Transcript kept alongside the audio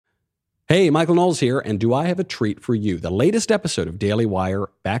Hey, Michael Knowles here, and do I have a treat for you? The latest episode of Daily Wire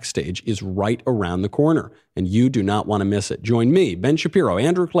Backstage is right around the corner, and you do not want to miss it. Join me, Ben Shapiro,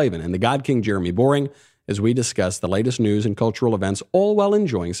 Andrew Klavan, and the God King Jeremy Boring as we discuss the latest news and cultural events, all while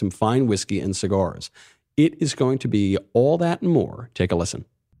enjoying some fine whiskey and cigars. It is going to be all that and more. Take a listen.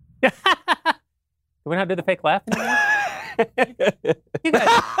 Do we not do the fake laugh anymore? You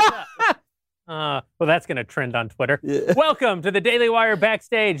guys... well, that's going to trend on Twitter. Yeah. Welcome to the Daily Wire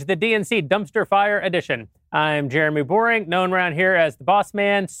Backstage, the DNC Dumpster Fire Edition. I'm Jeremy Boring, known around here as the Boss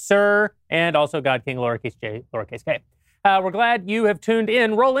Man, Sir, and also God King, lowercase j, lowercase k. We're glad you have tuned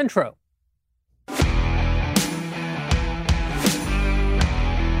in. Roll intro.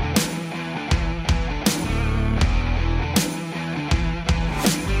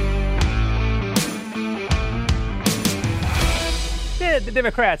 Did the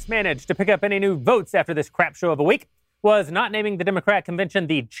Democrats manage to pick up any new votes after this crap show of a week? Was not naming the Democrat convention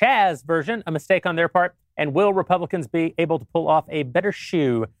the Chaz version a mistake on their part? And will Republicans be able to pull off a better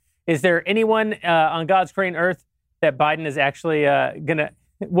shoe? Is there anyone on God's green earth that Biden is actually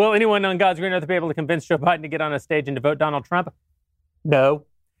will anyone on God's green earth be able to convince Joe Biden to get on a stage and to vote Donald Trump? No.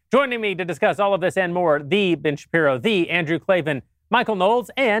 Joining me to discuss all of this and more, the Ben Shapiro, the Andrew Klavan, Michael Knowles,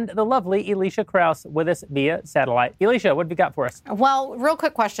 and the lovely Alicia Krause with us via satellite. Alicia, what have you got for us? Well, real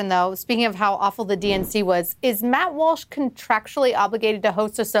quick question, though. Speaking of how awful the DNC was, is Matt Walsh contractually obligated to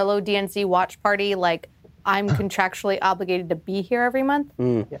host a solo DNC watch party like I'm contractually obligated to be here every month?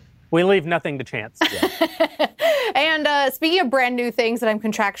 Yeah. We leave nothing to chance. Yeah. And speaking of brand new things that I'm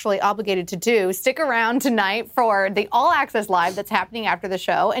contractually obligated to do, stick around tonight for the All Access Live that's happening after the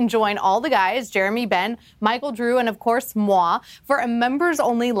show and join all the guys, Jeremy, Ben, Michael, Drew, and of course, moi, for a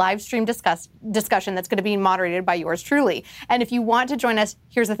members-only live stream discussion that's going to be moderated by yours truly. And if you want to join us,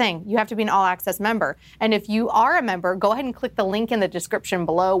 here's the thing. You have to be an All Access member. And if you are a member, go ahead and click the link in the description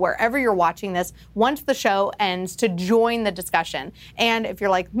below wherever you're watching this once the show ends to join the discussion. And if you're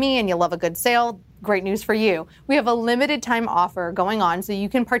like me and you love a good sale, great news for you. We have a limited time offer going on so you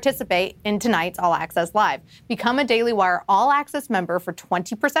can participate in tonight's All Access Live. Become a Daily Wire All Access member for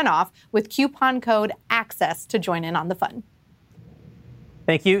 20% off with coupon code ACCESS to join in on the fun.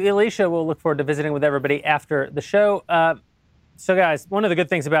 Thank you, Alicia. We'll look forward to visiting with everybody after the show. So guys, one of the good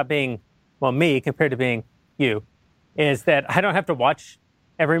things about being, well, me compared to being you is that I don't have to watch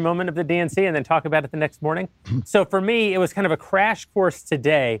every moment of the DNC and then talk about it the next morning. So for me, it was kind of a crash course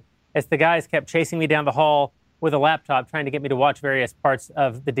today as the guys kept chasing me down the hall with a laptop trying to get me to watch various parts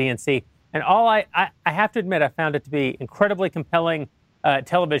of the DNC. And all I have to admit, I found it to be incredibly compelling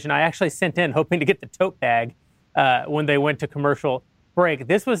television. I actually sent in hoping to get the tote bag when they went to commercial break.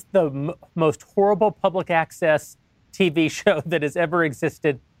 This was the most horrible public access TV show that has ever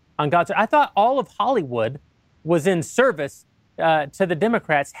existed on God's earth. I thought all of Hollywood was in service to the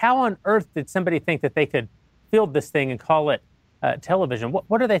Democrats. How on earth did somebody think that they could field this thing and call it television?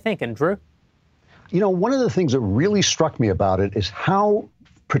 What are they thinking, Drew? You know, one of the things that really struck me about it is how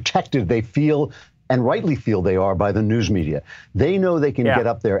protected they feel, and rightly feel they are, by the news media. They know they can get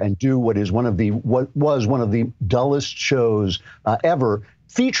up there and do what was one of the dullest shows ever,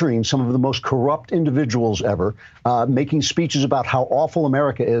 featuring some of the most corrupt individuals ever, making speeches about how awful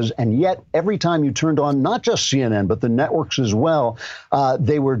America is. And yet, every time you turned on, not just CNN, but the networks as well,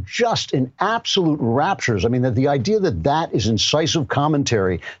 they were just in absolute raptures. I mean, the idea that is incisive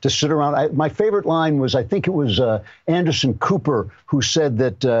commentary to sit around. My favorite line was, I think it was Anderson Cooper, who said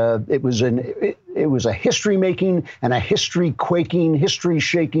that it was a history-making and a history-quaking,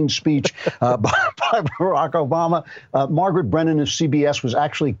 history-shaking speech by Barack Obama. Margaret Brennan of CBS was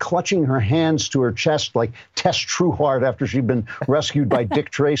actually clutching her hands to her chest like Tess Trueheart after she'd been rescued by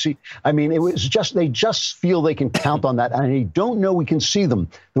Dick Tracy. I mean, it was just, they just feel they can count on that, and they don't know we can see them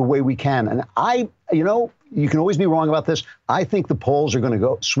the way we can. And you can always be wrong about this. I think the polls are going to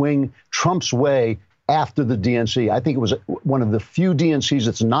go swing Trump's way after the DNC. I think it was one of the few DNCs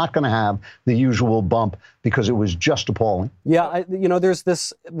that's not going to have the usual bump because it was just appalling. Yeah, there's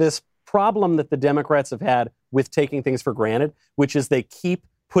this problem that the Democrats have had with taking things for granted, which is they keep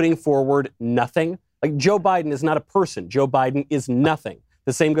putting forward nothing. Like, Joe Biden is not a person. Joe Biden is nothing.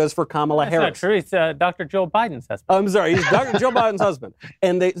 The same goes for Kamala Harris. That's not true. He's Dr. Joe Biden's husband. I'm sorry. He's Dr. Joe Biden's husband.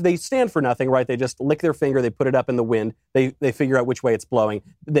 And they stand for nothing, right? They just lick their finger. They put it up in the wind. They figure out which way it's blowing.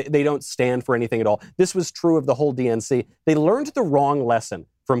 They don't stand for anything at all. This was true of the whole DNC. They learned the wrong lesson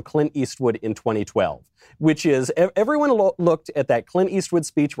from Clint Eastwood in 2012, which is everyone looked at that Clint Eastwood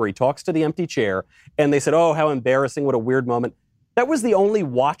speech where he talks to the empty chair, and they said, oh, how embarrassing, what a weird moment. That was the only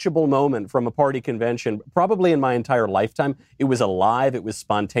watchable moment from a party convention, probably in my entire lifetime. It was alive. It was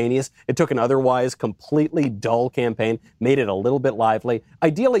spontaneous. It took an otherwise completely dull campaign, made it a little bit lively.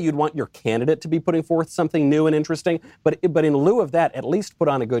 Ideally, you'd want your candidate to be putting forth something new and interesting, but in lieu of that, at least put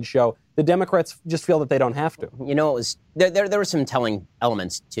on a good show. The Democrats just feel that they don't have to. You know, it was there were some telling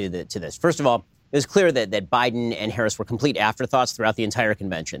elements to this. First of all, it was clear that Biden and Harris were complete afterthoughts throughout the entire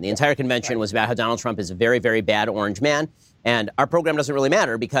convention. The entire convention was about how Donald Trump is a very, very bad orange man. And our program doesn't really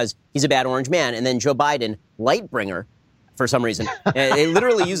matter because he's a bad orange man. And then Joe Biden, light bringer, for some reason. They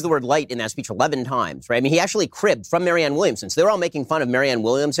literally used the word light in that speech 11 times, right? I mean, he actually cribbed from Marianne Williamson. So they were all making fun of Marianne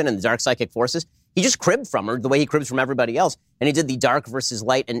Williamson and the dark psychic forces. He just cribbed from her the way he cribs from everybody else. And he did the dark versus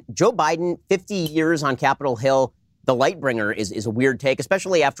light. And Joe Biden, 50 years on Capitol Hill, the light bringer is a weird take,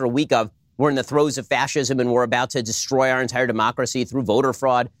 especially after a week of we're in the throes of fascism and we're about to destroy our entire democracy through voter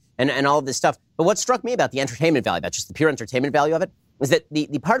fraud and all of this stuff. But what struck me about the entertainment value, about just the pure entertainment value of it, was that the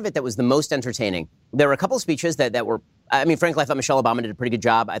part of it that was the most entertaining, there were a couple of speeches that were, I mean, frankly, I thought Michelle Obama did a pretty good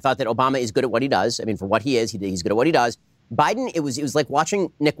job. I thought that Obama is good at what he does. I mean, for what he is, he's good at what he does. Biden, it was like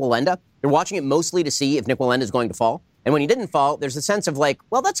watching Nick Wallenda. You're watching it mostly to see if Nick Wallenda is going to fall. And when he didn't fall, there's a sense of like,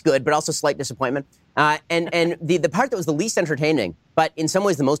 well, that's good, but also slight disappointment. And the part that was the least entertaining, but in some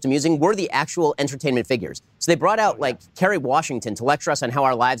ways the most amusing, were the actual entertainment figures. So they brought out like Kerry Washington to lecture us on how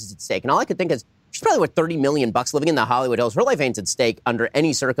our lives is at stake. And all I could think is, she's probably worth $30 million living in the Hollywood Hills. Her life ain't at stake under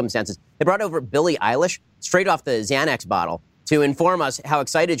any circumstances. They brought over Billie Eilish straight off the Xanax bottle to inform us how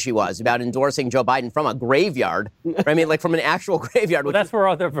excited she was about endorsing Joe Biden from a graveyard. I mean, like from an actual graveyard. Well, that's where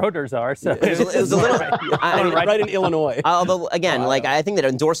all their voters are. So it was a little right in Illinois. Although, again, I think that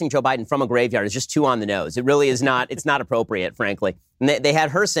endorsing Joe Biden from a graveyard is just too on the nose. It really is not. It's not appropriate, frankly. And they had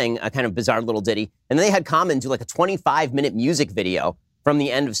her sing a kind of bizarre little ditty, and then they had Common do like a 25-minute music video from the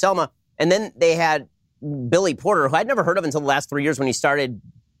end of Selma, and then they had Billy Porter, who I'd never heard of until the last 3 years when he started,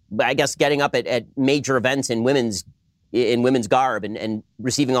 I guess, getting up at major events in women's garb and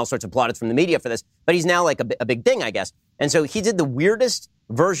receiving all sorts of plaudits from the media for this. But he's now like a big thing, I guess. And so he did the weirdest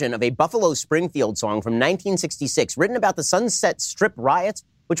version of a Buffalo Springfield song from 1966, written about the Sunset Strip riots,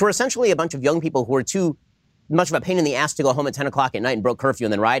 which were essentially a bunch of young people who were too much of a pain in the ass to go home at 10 o'clock at night and broke curfew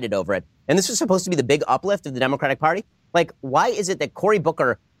and then rioted over it. And this was supposed to be the big uplift of the Democratic Party. Like, why is it that Cory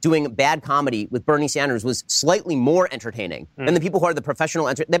Booker doing bad comedy with Bernie Sanders was slightly more entertaining than the people who are the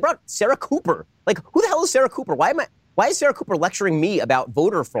professional They brought Sarah Cooper. Like, who the hell is Sarah Cooper? Why is Sarah Cooper lecturing me about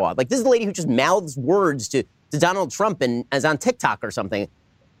voter fraud? Like, this is the lady who just mouths words to Donald Trump and is on TikTok or something.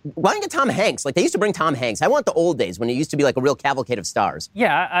 Why don't you get Tom Hanks? Like, they used to bring Tom Hanks. I want the old days when it used to be like a real cavalcade of stars.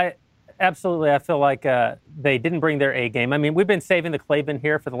 Yeah, absolutely. I feel like they didn't bring their A game. I mean, we've been saving the Klavan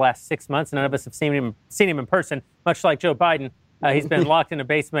here for the last 6 months. None of us have seen him in person, much like Joe Biden. He's been locked in a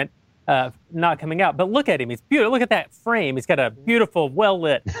basement, not coming out. But look at him. He's beautiful. Look at that frame. He's got a beautiful,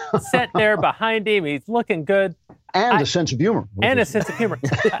 well-lit set there behind him. He's looking good. And a sense of humor. And a sense of humor.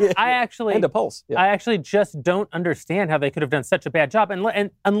 And a pulse. Yeah. I actually just don't understand how they could have done such a bad job,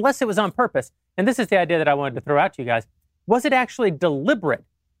 and unless it was on purpose. And this is the idea that I wanted to throw out to you guys. Was it actually deliberate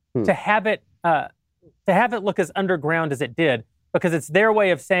to have it look as underground as it did? Because it's their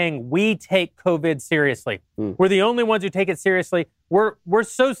way of saying, we take COVID seriously. We're the only ones who take it seriously. We're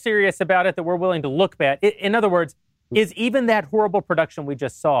so serious about it that we're willing to look bad. In other words, is even that horrible production we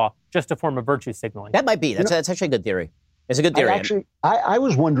just saw just a form of virtue signaling? That might be. That's actually a good theory. It's a good theory. I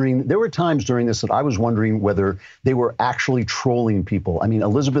was wondering, there were times during this that I was wondering whether they were actually trolling people. I mean,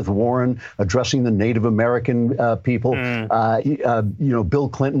 Elizabeth Warren addressing the Native American people, Bill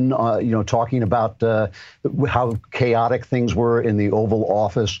Clinton, talking about how chaotic things were in the Oval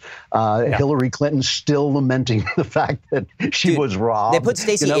Office. Hillary Clinton still lamenting the fact that she was robbed. They put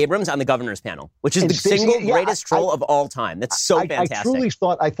Stacey Abrams on the governor's panel, which is the single greatest troll of all time. That's so fantastic.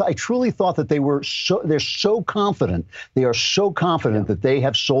 I truly thought that they're so confident. They are so confident that they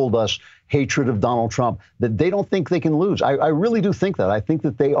have sold us hatred of Donald Trump that they don't think they can lose. I really do think that. I think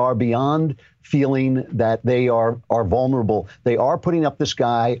that they are beyond feeling that they are vulnerable. They are putting up this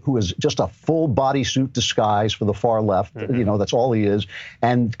guy who is just a full bodysuit disguise for the far left. That's all he is.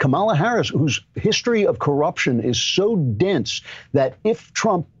 And Kamala Harris, whose history of corruption is so dense that if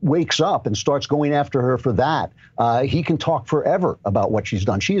Trump wakes up and starts going after her for that, he can talk forever about what she's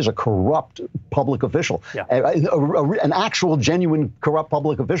done. She is a corrupt public official, an actual, genuine corrupt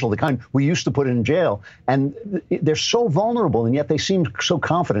public official, the kind we used to put in jail. And they're so vulnerable, and yet they seem so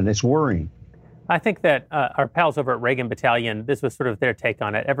confident. It's worrying. I think that our pals over at Reagan Battalion, this was sort of their take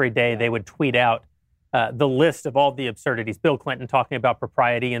on it. Every day they would tweet out the list of all the absurdities. Bill Clinton talking about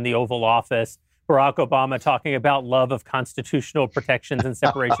propriety in the Oval Office, Barack Obama talking about love of constitutional protections and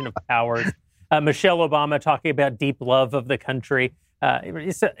separation of powers. Michelle Obama talking about deep love of the country.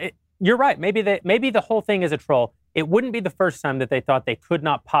 You're right. Maybe the whole thing is a troll. It wouldn't be the first time that they thought they could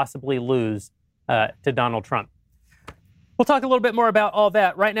not possibly lose to Donald Trump. We'll talk a little bit more about all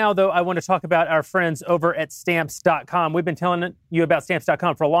that. Right now, though, I want to talk about our friends over at Stamps.com. We've been telling you about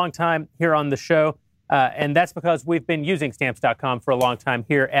Stamps.com for a long time here on the show, and that's because we've been using Stamps.com for a long time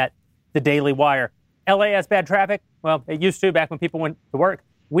here at the Daily Wire. LA has bad traffic. Well, it used to back when people went to work.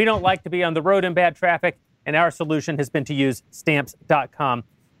 We don't like to be on the road in bad traffic, and our solution has been to use Stamps.com.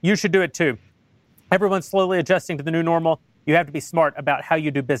 You should do it too. Everyone's slowly adjusting to the new normal. You have to be smart about how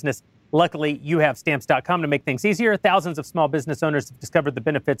you do business. Luckily, you have Stamps.com to make things easier. Thousands of small business owners have discovered the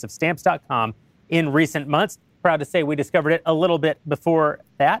benefits of Stamps.com in recent months. Proud to say we discovered it a little bit before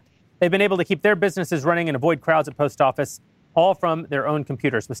that. They've been able to keep their businesses running and avoid crowds at post office, all from their own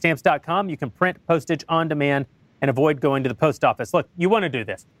computers. With Stamps.com, you can print postage on demand and avoid going to the post office. Look, you want to do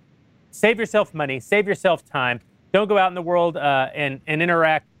this. Save yourself money, save yourself time. Don't go out in the world and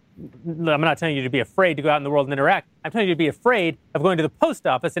interact. I'm not telling you to be afraid to go out in the world and interact. I'm telling you to be afraid of going to the post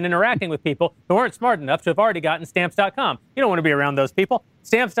office and interacting with people who aren't smart enough to have already gotten Stamps.com. You don't want to be around those people.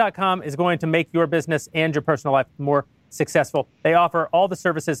 Stamps.com is going to make your business and your personal life more successful. They offer all the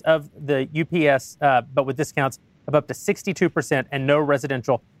services of the UPS, but with discounts of up to 62% and no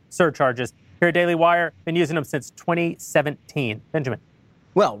residential surcharges. Here at Daily Wire, been using them since 2017. Benjamin.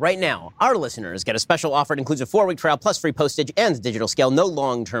 Well, right now, our listeners get a special offer. It includes a 4-week trial plus free postage and digital scale, no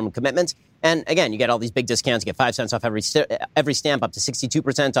long-term commitment. And again, you get all these big discounts. You get 5 cents off every stamp, up to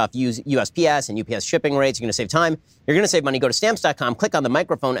 62% off USPS and UPS shipping rates. You're going to save time. You're going to save money. Go to Stamps.com, click on the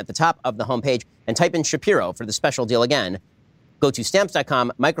microphone at the top of the homepage, and type in Shapiro for the special deal again. Go to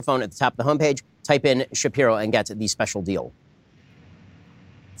Stamps.com, microphone at the top of the homepage, type in Shapiro, and get the special deal.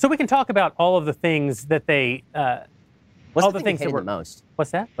 So we can talk about all of the things that they... What's all the the thing things you that hated were the most?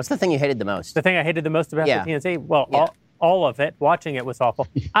 What's that? What's the thing you hated the most? The thing I hated the most about the DNC? Well, all of it. Watching it was awful.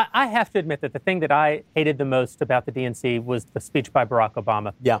 I have to admit that the thing that I hated the most about the DNC was the speech by Barack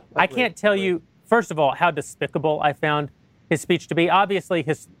Obama. Yeah. I can't tell you, first of all, how despicable I found his speech to be. Obviously,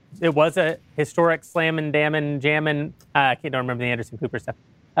 it was a historic slamming, damming, jamming. I don't remember the Anderson Cooper stuff.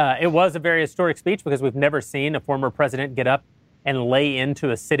 It was a very historic speech because we've never seen a former president get up and lay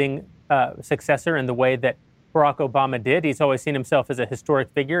into a sitting successor in the way that Barack Obama did. He's always seen himself as a historic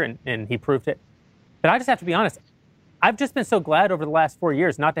figure, and he proved it. But I just have to be honest. I've just been so glad over the last 4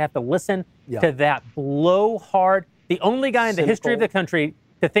 years not to have to listen to that blowhard, the only guy in the history of the country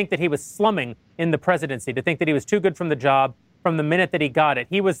to think that he was slumming in the presidency, to think that he was too good from the job from the minute that he got it.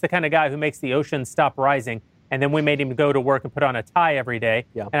 He was the kind of guy who makes the ocean stop rising, and then we made him go to work and put on a tie every day.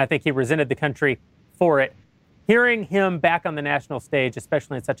 Yeah. And I think he resented the country for it. Hearing him back on the national stage,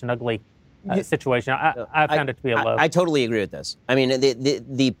 especially in such an ugly situation, I found it to be a low. I totally agree with this. I mean,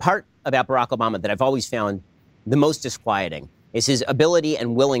 the part about Barack Obama that I've always found the most disquieting is his ability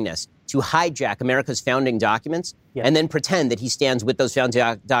and willingness to hijack America's founding documents and then pretend that he stands with those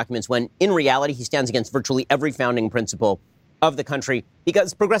founding documents when, in reality, he stands against virtually every founding principle of the country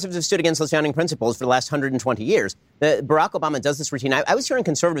because progressives have stood against those founding principles for the last 120 years. Barack Obama does this routine. I was hearing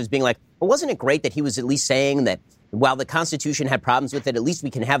conservatives being like, well, wasn't it great that he was at least saying that while the Constitution had problems with it, at least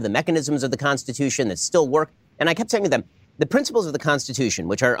we can have the mechanisms of the Constitution that still work. And I kept saying to them, the principles of the Constitution,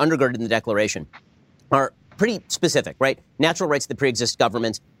 which are undergirded in the Declaration, are pretty specific, right? Natural rights that pre-exist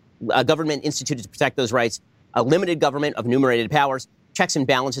government, a government instituted to protect those rights, a limited government of enumerated powers, checks and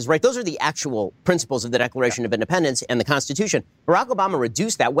balances, right? Those are the actual principles of the Declaration of Independence and the Constitution. Barack Obama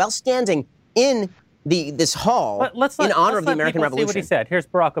reduced that while standing in this hall in honor of the American Revolution. See what he said. Here's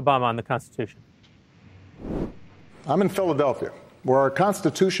Barack Obama on the Constitution. I'm in Philadelphia, where our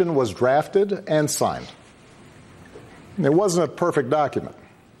Constitution was drafted and signed. It wasn't a perfect document.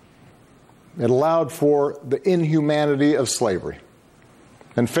 It allowed for the inhumanity of slavery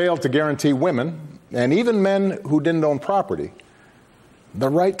and failed to guarantee women, and even men who didn't own property, the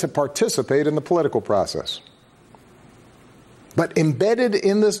right to participate in the political process. But embedded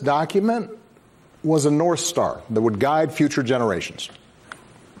in this document was a North Star that would guide future generations.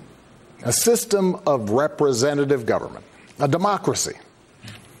 A system of representative government, a democracy,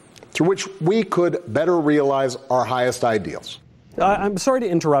 through which we could better realize our highest ideals. I'm sorry to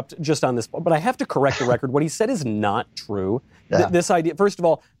interrupt just on this, but I have to correct the record. What he said is not true. Yeah. This idea, first of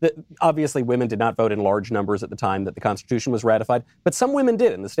all, that obviously women did not vote in large numbers at the time that the Constitution was ratified, but some women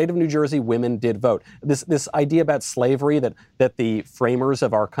did. In the state of New Jersey, women did vote. This idea about slavery, that the framers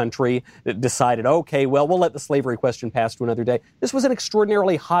of our country decided, okay, well, we'll let the slavery question pass to another day. This was an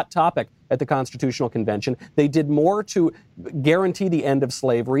extraordinarily hot topic at the Constitutional Convention. They did more to guarantee the end of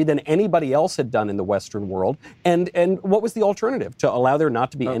slavery than anybody else had done in the Western world. And what was the alternative? alternative to allow there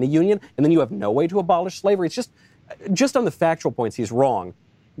not to be any union, and then you have no way to abolish slavery. It's just on the factual points, he's wrong.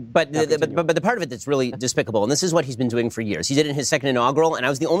 But the part of it that's really despicable, and this is what he's been doing for years. He did it in his second inaugural, and I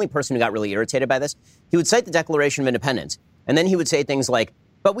was the only person who got really irritated by this. He would cite the Declaration of Independence, and then he would say things like,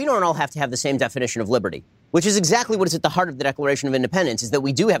 but we don't all have to have the same definition of liberty, which is exactly what is at the heart of the Declaration of Independence, is that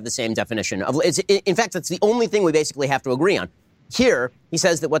we do have the same definition of, in fact, that's the only thing we basically have to agree on. Here, he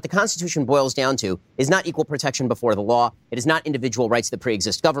says that what the Constitution boils down to is not equal protection before the law. It is not individual rights that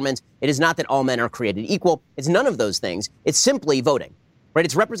pre-exist government. It is not that all men are created equal. It's none of those things. It's simply voting, right?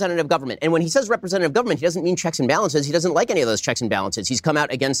 It's representative government. And when he says representative government, he doesn't mean checks and balances. He doesn't like any of those checks and balances. He's come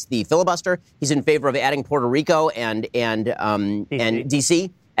out against the filibuster. He's in favor of adding Puerto Rico and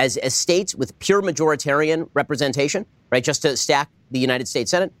D.C. as states with pure majoritarian representation, right, just to stack the United States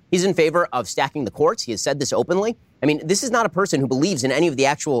Senate. He's in favor of stacking the courts. He has said this openly. I mean, this is not a person who believes in any of the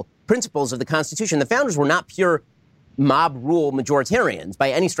actual principles of the Constitution. The founders were not pure mob rule majoritarians by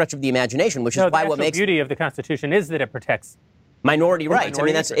any stretch of the imagination, which is why what makes the beauty of the Constitution is that it protects minority rights. I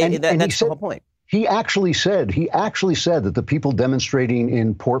mean, that's the whole point. He actually said that the people demonstrating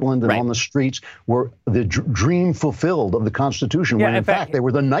in Portland and on the streets were the dream fulfilled of the Constitution, when in fact they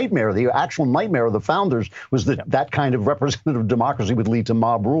were the nightmare. The actual nightmare of the founders was that that kind of representative democracy would lead to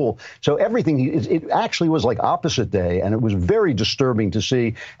mob rule. So everything, it actually was like opposite day, and it was very disturbing to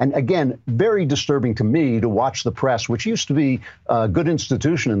see. And again, very disturbing to me to watch the press, which used to be a good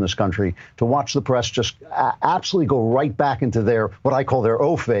institution in this country, to watch the press just absolutely go right back into their, what I call their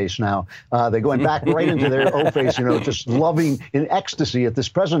O-face now. They go back right into their O-face, just loving in ecstasy at this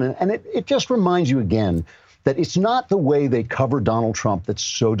president. And it just reminds you again that it's not the way they cover Donald Trump that's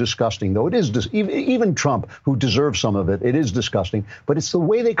so disgusting, though it is, even Trump, who deserves some of it, it is disgusting. But it's the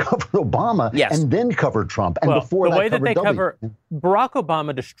way they covered Obama and then covered Trump. And before the that, way that they cover Barack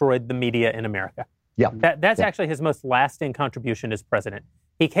Obama destroyed the media in America. Yeah, that's actually his most lasting contribution as president.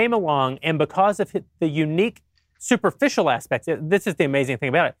 He came along, and because of the unique superficial aspects, this is the amazing thing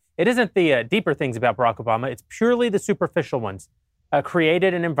about it. It isn't the deeper things about Barack Obama. It's purely the superficial ones.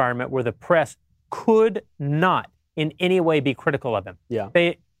 Created an environment where the press could not in any way be critical of him. Yeah.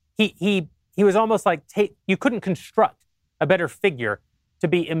 He was almost like you couldn't construct a better figure to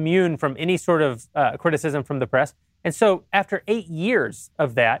be immune from any sort of criticism from the press. And so after 8 years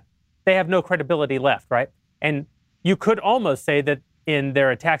of that, they have no credibility left, right? And you could almost say that in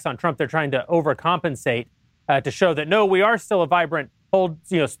their attacks on Trump, they're trying to overcompensate to show that, no, we are still a vibrant,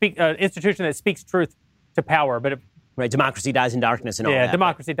 institution that speaks truth to power. But democracy dies in darkness and all that. Yeah,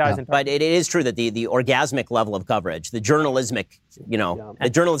 democracy dies in darkness. But it is true that the orgasmic level of coverage, the journalismic, the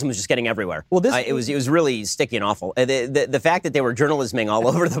journalism was just getting everywhere. Well, it was really sticky and awful. The fact that they were journalisming all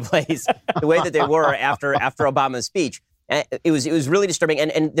over the place, the way that they were after Obama's speech, it was really disturbing.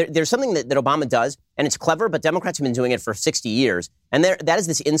 And there's something that Obama does, and it's clever, but Democrats have been doing it for 60 years. And that is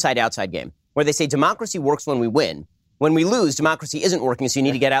this inside-outside game, where they say democracy works when we win. When we lose, democracy isn't working, so you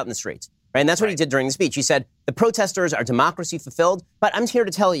need to get out in the streets. Right? And that's what he did during the speech. He said, the protesters are democracy fulfilled, but I'm here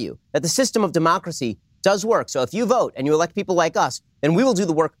to tell you that the system of democracy does work. So if you vote and you elect people like us, then we will do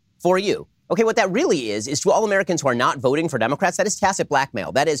the work for you. Okay, what that really is to all Americans who are not voting for Democrats, that is tacit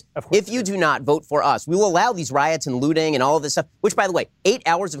blackmail. That is, if you do not vote for us, we will allow these riots and looting and all of this stuff, which, by the way, 8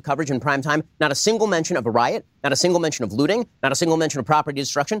 hours of coverage in prime time, not a single mention of a riot, not a single mention of looting, not a single mention of property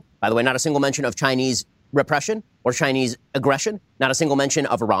destruction, by the way, not a single mention of Chinese repression or Chinese aggression, not a single mention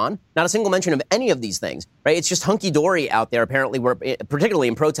of Iran, not a single mention of any of these things, right? It's just hunky-dory out there, apparently, particularly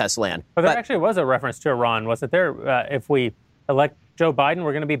in protest land. But there actually was a reference to Iran, wasn't there? If we elect Joe Biden,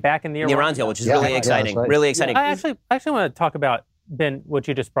 we're going to be back in the Iran deal, which is really exciting. Really exciting. I actually want to talk about, Ben, what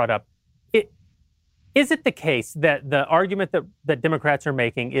you just brought up. Is it the case that the argument that Democrats are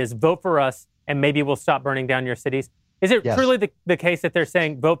making is vote for us and maybe we'll stop burning down your cities? Is it truly the case that they're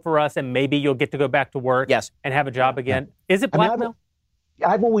saying vote for us and maybe you'll get to go back to work and have a job again? Is it blackmail?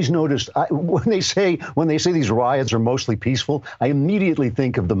 I've always noticed when they say these riots are mostly peaceful, I immediately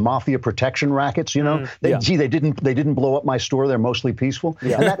think of the mafia protection rackets. They didn't blow up my store; they're mostly peaceful,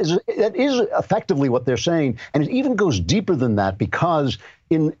 and that is effectively what they're saying. And it even goes deeper than that, because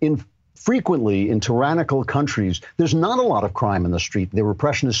frequently in tyrannical countries, there's not a lot of crime in the street. The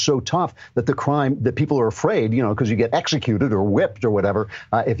repression is so tough that people are afraid, because you get executed or whipped or whatever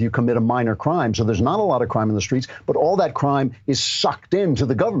if you commit a minor crime. So there's not a lot of crime in the streets, but all that crime is sucked into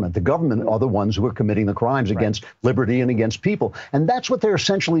the government. The government are the ones who are committing the crimes against liberty and against people. And that's what they're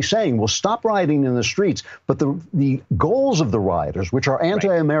essentially saying. We'll stop rioting in the streets, but the goals of the rioters, which are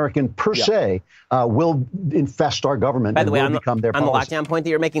anti-American per se, will infest our government. By the way, on the policy. lockdown point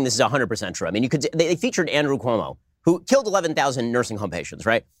that you're making, this is 100% true. I mean, they featured Andrew Cuomo, who killed 11,000 nursing home patients,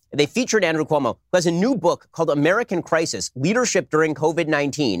 right? They featured Andrew Cuomo, who has a new book called American Crisis, Leadership During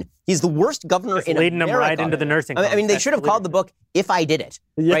COVID-19. He's the worst governor in America. Leading them right into the nursing home. I mean, they should have called the book If I Did It,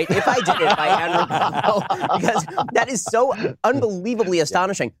 right? If I Did It by Andrew Cuomo, because that is so unbelievably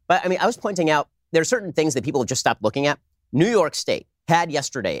astonishing. But I mean, I was pointing out there are certain things that people have just stopped looking at. New York State had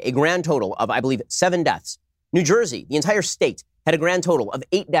yesterday a grand total of, I believe, 7 deaths. New Jersey, the entire state, had a grand total of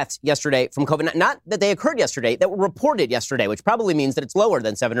 8 deaths yesterday from COVID. Not that they occurred yesterday, that were reported yesterday, which probably means that it's lower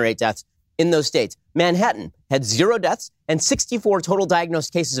than 7 or 8 deaths in those states. Manhattan had 0 deaths and 64 total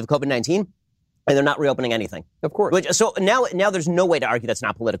diagnosed cases of COVID-19, and they're not reopening anything. Of course. So now there's no way to argue that's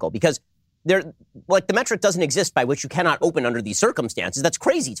not political, because the metric doesn't exist by which you cannot open under these circumstances. That's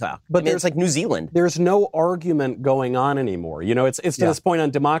crazy talk. But it's like New Zealand. There's no argument going on anymore. You know, it's to this point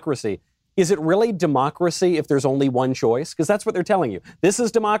on democracy. Is it really democracy if there's only one choice? Because that's what they're telling you. This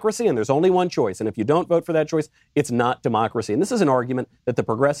is democracy, and there's only one choice. And if you don't vote for that choice, it's not democracy. And this is an argument that the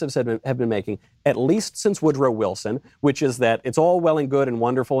progressives have been making at least since Woodrow Wilson, which is that it's all well and good and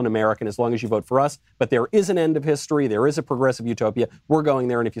wonderful in America as long as you vote for us. But there is an end of history. There is a progressive utopia. We're going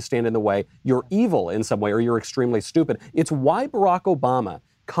there. And if you stand in the way, you're evil in some way or you're extremely stupid. It's why Barack Obama,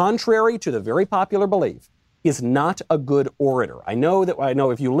 contrary to the very popular belief, is not a good orator. I know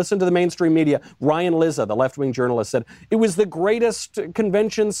if you listen to the mainstream media, Ryan Lizza, the left-wing journalist, said it was the greatest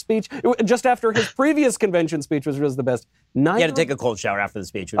convention speech, just after his previous convention speech, which was the best. He had to take a cold shower after the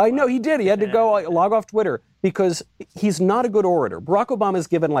speech. I know, he did. He had to go log off Twitter because he's not a good orator. Barack Obama's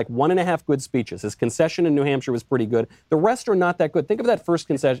given like 1.5 good speeches. His concession in New Hampshire was pretty good. The rest are not that good. Think of that first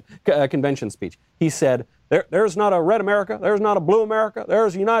convention speech. He said, there's not a red America, there's not a blue America,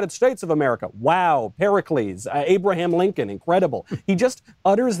 there's the United States of America. Wow, Pericles, Abraham Lincoln, incredible. He just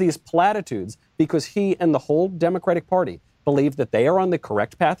utters these platitudes because he and the whole Democratic Party believe that they are on the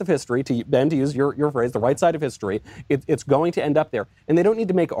correct path of history, to use your phrase, the right side of history. It's going to end up there. And they don't need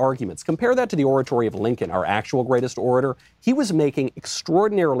to make arguments. Compare that to the oratory of Lincoln, our actual greatest orator. He was making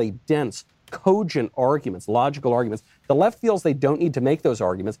extraordinarily dense, cogent arguments, logical arguments. The left feels they don't need to make those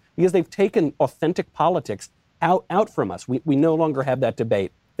arguments because they've taken authentic politics out from us. We no longer have that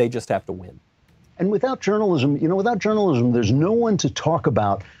debate. They just have to win. And without journalism, there's no one to talk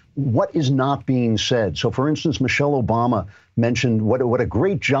about what is not being said. So, for instance, Michelle Obama mentioned what a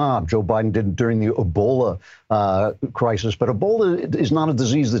great job Joe Biden did during the Ebola crisis. But Ebola is not a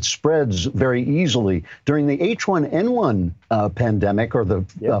disease that spreads very easily. During the H1N1 pandemic, or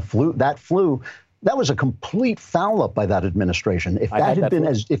the flu, that was a complete foul up by that administration. If that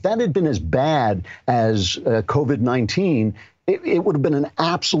had been as bad as COVID-19, it would have been an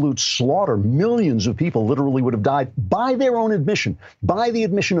absolute slaughter. Millions of people literally would have died by their own admission, by the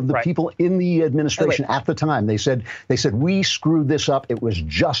admission of the people in the administration at the time. They said, we screwed this up. It was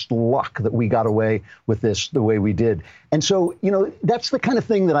just luck that we got away with this the way we did. And so, that's the kind of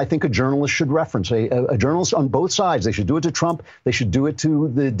thing that I think a journalist should reference. A journalist on both sides. They should do it to Trump. They should do it to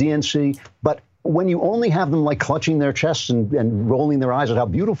the DNC. But when you only have them like clutching their chests and rolling their eyes at how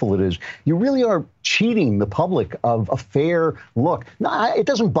beautiful it is, you really are cheating the public of a fair look. Now, it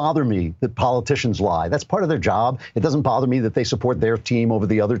doesn't bother me that politicians lie. That's part of their job. It doesn't bother me that they support their team over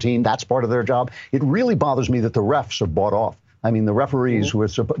the other team. That's part of their job. It really bothers me that the refs are bought off. I mean, the referees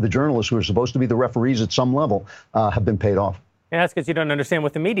the journalists who are supposed to be the referees at some level have been paid off. Yeah, that's because you don't understand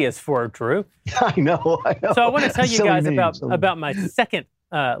what the media is for, Drew. I know. So I want to tell you guys about my second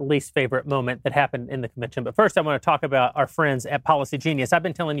least favorite moment that happened in the convention. But first, I want to talk about our friends at Policy Genius. I've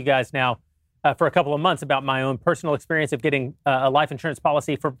been telling you guys now for a couple of months about my own personal experience of getting a life insurance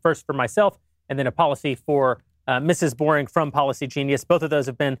policy first for myself and then a policy for Mrs. Boring from Policy Genius. Both of those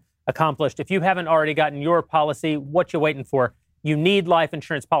have been accomplished. If you haven't already gotten your policy, what you waiting for? You need life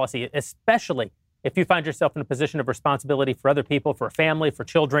insurance policy, especially if you find yourself in a position of responsibility for other people, for a family, for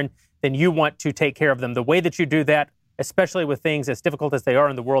children, then you want to take care of them. The way that you do that, especially with things as difficult as they are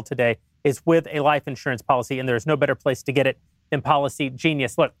in the world today, is with a life insurance policy, and there's no better place to get it than Policy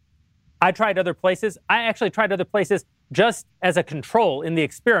Genius. Look, I tried other places. I actually tried other places just as a control in the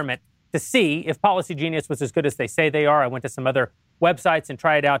experiment to see if Policy Genius was as good as they say they are. I went to some other websites and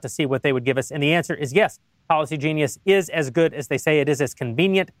tried out to see what they would give us, and the answer is yes. Policy Genius is as good as they say. It is as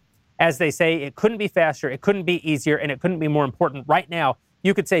convenient as they say. It couldn't be faster, it couldn't be easier, and it couldn't be more important. Right now,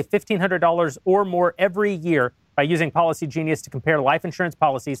 you could save $1,500 or more every year by using Policy Genius to compare life insurance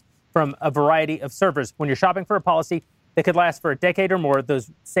policies from a variety of servers. When you're shopping for a policy that could last for a decade or more,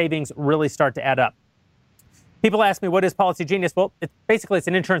 those savings really start to add up. People ask me, what is Policy Genius? Well, it's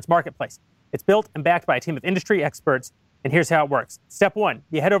an insurance marketplace. It's built and backed by a team of industry experts, and here's how it works. Step one,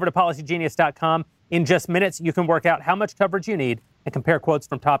 you head over to PolicyGenius.com. In just minutes, you can work out how much coverage you need and compare quotes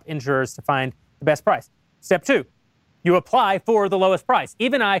from top insurers to find the best price. Step two, you apply for the lowest price.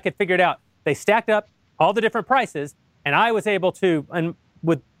 Even I could figure it out. They stacked up all the different prices, and I was able to, and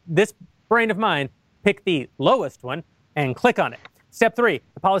with this brain of mine, pick the lowest one and click on it. Step 3,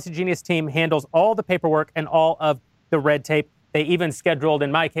 the Policy Genius team handles all the paperwork and all of the red tape. They even scheduled,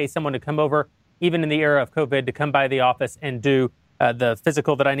 in my case, someone to come over, even in the era of COVID, to come by the office and do the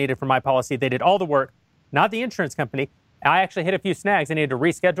physical that I needed for my policy. They did all the work, not the insurance company. I actually hit a few snags. I needed to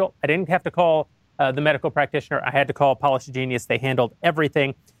reschedule. I didn't have to call the medical practitioner. I had to call Policy Genius. They handled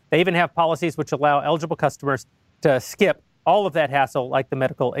everything. They even have policies which allow eligible customers to skip all of that hassle, like the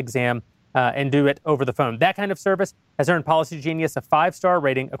medical exam, and do it over the phone. That kind of service has earned Policy Genius a 5-star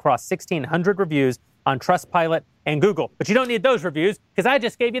rating across 1,600 reviews on Trustpilot and Google. But you don't need those reviews because I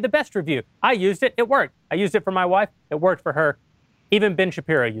just gave you the best review. I used it. It worked. I used it for my wife. It worked for her. Even Ben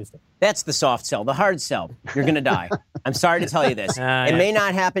Shapiro used it. That's the soft sell. The hard sell. You're going to die. I'm sorry to tell you this. It may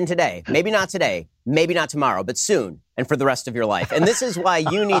not happen today. Maybe not today. Maybe not tomorrow, but soon and for the rest of your life. And this is why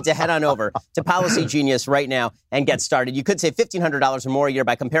you need to head on over to Policy Genius right now and get started. You could save $1,500 or more a year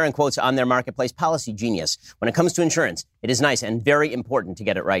by comparing quotes on their marketplace. Policy Genius. When it comes to insurance, it is nice and very important to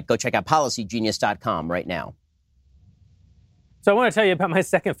get it right. Go check out policygenius.com right now. So I want to tell you about my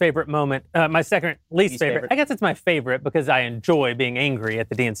second favorite moment, my second least favorite. I guess it's my favorite because I enjoy being angry at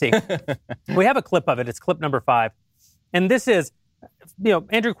the DNC. We have a clip of it. It's clip number 5. And this is,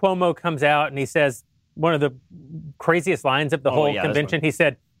 Andrew Cuomo comes out and he says one of the craziest lines of the whole convention. He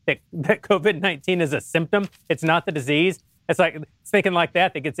said that COVID-19 is a symptom. It's not the disease. It's like, it's thinking like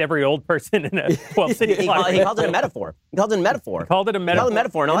that gets every old person in a 12-city He called it a metaphor. He called it a metaphor.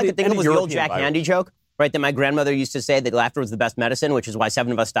 And all I could think of was the old Jack Handy joke. Right, that my grandmother used to say that laughter was the best medicine, which is why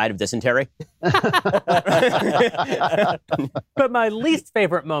 7 of us died of dysentery. But my least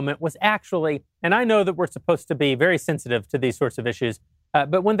favorite moment was actually, and I know that we're supposed to be very sensitive to these sorts of issues,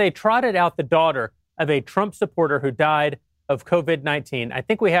 but when they trotted out the daughter of a Trump supporter who died of COVID-19, I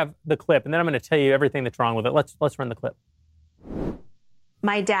think we have the clip, and then I'm going to tell you everything that's wrong with it. Let's run the clip.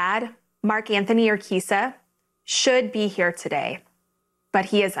 My dad, Mark Anthony Urquiza, should be here today, but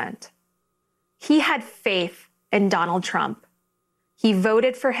he isn't. He had faith in Donald Trump. He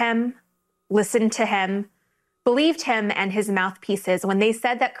voted for him, listened to him, believed him and his mouthpieces when they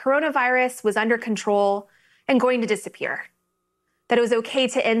said that coronavirus was under control and going to disappear, that it was okay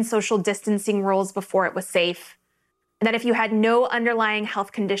to end social distancing rules before it was safe, and that if you had no underlying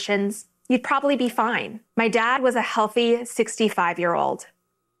health conditions, you'd probably be fine. My dad was a healthy 65-year-old.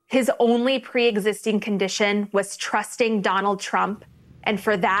 His only pre-existing condition was trusting Donald Trump, and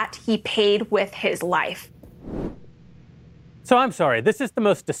for that, he paid with his life. So I'm sorry. This is the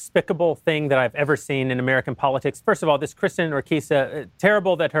most despicable thing that I've ever seen in American politics. First of all, this Kristen Urquiza,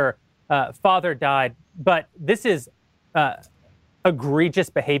 terrible that her father died, but this is egregious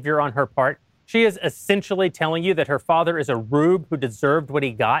behavior on her part. She is essentially telling you that her father is a rube who deserved what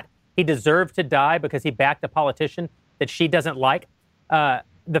he got. He deserved to die because he backed a politician that she doesn't like.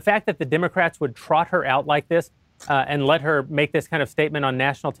 The fact that the Democrats would trot her out like this and let her make this kind of statement on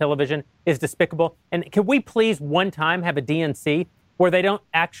national television is despicable. And can we please one time have a DNC where they don't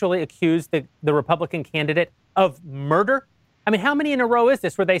actually accuse the Republican candidate of murder? I mean, how many in a row is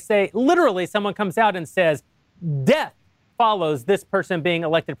this where they say, literally, someone comes out and says, death follows this person being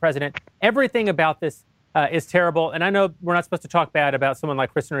elected president? Everything about this is terrible. And I know we're not supposed to talk bad about someone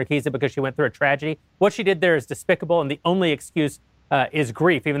like Kristen Urquiza because she went through a tragedy. What she did there is despicable, and the only excuse is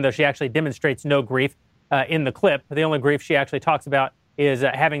grief, even though she actually demonstrates no grief. In the clip, the only grief she actually talks about is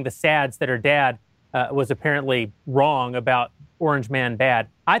having the sads that her dad was apparently wrong about Orange Man bad.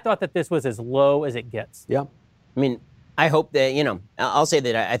 I thought that this was as low as it gets. Yeah. I mean, I hope that, I'll say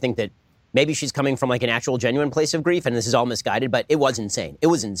that I think that maybe she's coming from like an actual genuine place of grief and this is all misguided, but it was insane. It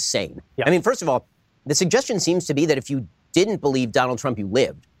was insane. Yeah. I mean, first of all, the suggestion seems to be that if you didn't believe Donald Trump, you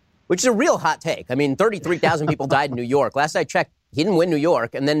lived, which is a real hot take. I mean, 33,000 people died in New York. Last I checked, he didn't win New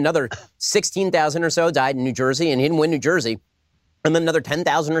York, and then another 16,000 or so died in New Jersey, and he didn't win New Jersey. And then another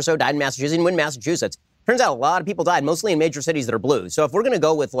 10,000 or so died in Massachusetts, he didn't win Massachusetts. Turns out a lot of people died, mostly in major cities that are blue. So if we're going to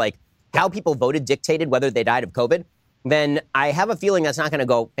go with, like, how people voted dictated whether they died of COVID, then I have a feeling that's not going to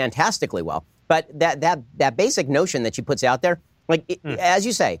go fantastically well. But that basic notion that she puts out there, like, as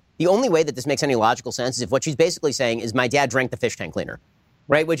you say, the only way that this makes any logical sense is if what she's basically saying is my dad drank the fish tank cleaner.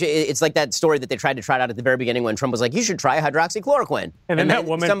 Right, which it's like that story that they tried to trot out at the very beginning when Trump was like, "You should try hydroxychloroquine," and then that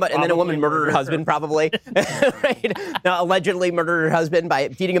woman, and then a woman murdered her husband, probably, right? Now, allegedly murdered her husband by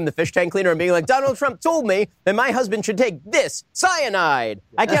feeding him the fish tank cleaner and being like, "Donald Trump told me that my husband should take this cyanide.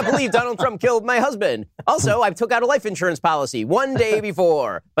 I can't believe Donald Trump killed my husband. Also, I took out a life insurance policy one day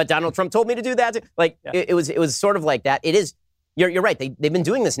before, but Donald Trump told me to do that." Like it was sort of like that. It is You're right. They've been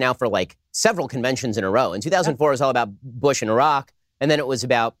doing this now for like several conventions in a row. In 2004, it was all about Bush and Iraq, and then it was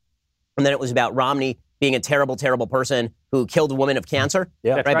about Romney being a terrible, terrible person who killed a woman of cancer,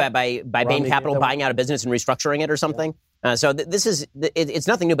 right? By Bain Capital buying out a business and restructuring it or something. So this is it's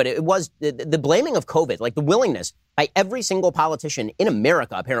nothing new, but it was the blaming of COVID, like the willingness by every single politician in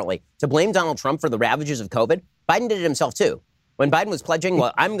America, apparently, to blame Donald Trump for the ravages of COVID. Biden did it himself, too. When Biden was pledging,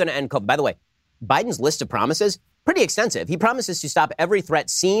 well, I'm going to end COVID. By the way, Biden's list of promises, pretty extensive. He promises to stop every threat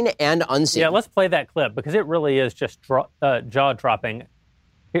seen and unseen. Yeah, let's play that clip because it really is just jaw-dropping.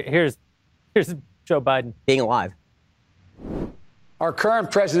 Here's Joe Biden. Being alive. Our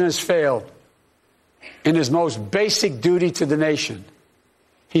current president has failed in his most basic duty to the nation.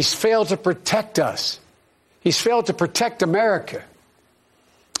 He's failed to protect us. He's failed to protect America.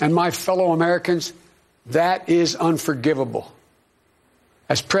 And my fellow Americans, that is unforgivable.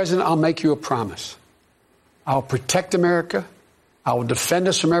 As president, I'll make you a promise. I'll protect America. I will defend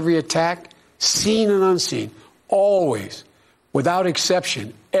us from every attack, seen and unseen, always, without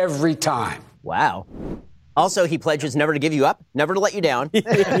exception, every time. Wow. Also, he pledges never to give you up, never to let you down,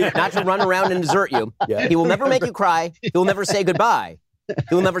 not to run around and desert you. Yeah. He will never make you cry. He will never say goodbye.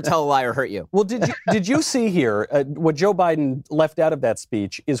 He will never tell a lie or hurt you. Well, did you see here, what Joe Biden left out of that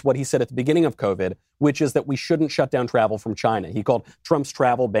speech is what he said at the beginning of COVID, which is that we shouldn't shut down travel from China. He called Trump's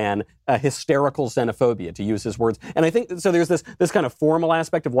travel ban a hysterical xenophobia, to use his words. And I think, so there's this kind of formal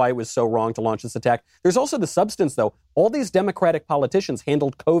aspect of why it was so wrong to launch this attack. There's also the substance, though. All these Democratic politicians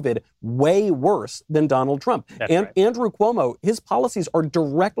handled COVID way worse than Donald Trump. And right. Andrew Cuomo, his policies are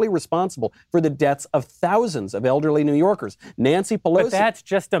directly responsible for the deaths of thousands of elderly New Yorkers. Nancy Pelosi. But that's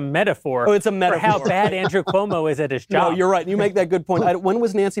just a metaphor. Oh, it's a metaphor. For how bad Andrew Cuomo is at his job. No, you're right. You make that good point. When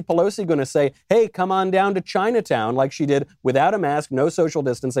was Nancy Pelosi going to say, hey, come on down to Chinatown, like she did without a mask, no social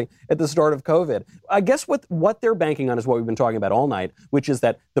distancing at the start of COVID? I guess what they're banking on is what we've been talking about all night, which is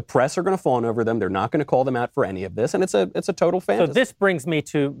that the press are going to fawn over them. They're not going to call them out for any of this. And it's a total fantasy. So this brings me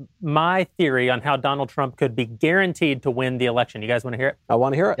to my theory on how Donald Trump could be guaranteed to win the election. You guys want to hear it? I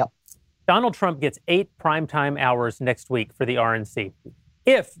want to hear it. Yep. Donald Trump gets 8 primetime hours next week for the RNC.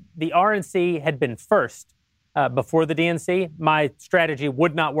 If the RNC had been first before the DNC, my strategy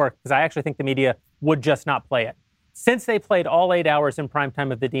would not work because I actually think the media would just not play it. Since they played all 8 hours in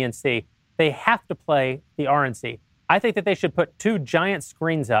primetime of the DNC, they have to play the RNC. I think that they should put 2 giant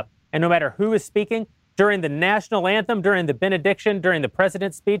screens up, and no matter who is speaking, during the national anthem, during the benediction, during the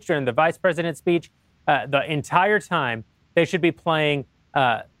president's speech, during the vice president's speech, the entire time, they should be playing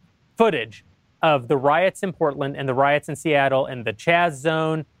footage of the riots in Portland and the riots in Seattle and the Chaz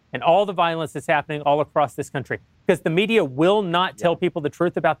zone and all the violence that's happening all across this country. Because the media will not tell people the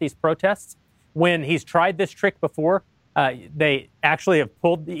truth about these protests. When he's tried this trick before, they actually have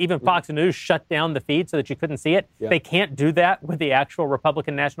pulled, even Fox News shut down the feed so that you couldn't see it. Yeah. They can't do that with the actual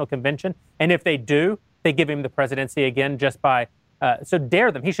Republican National Convention. And if they do, they give him the presidency again just by, so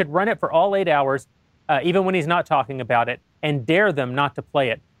dare them. He should run it for all 8 hours, even when he's not talking about it, and dare them not to play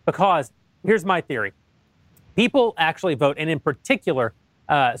it. Because here's my theory. People actually vote, and in particular,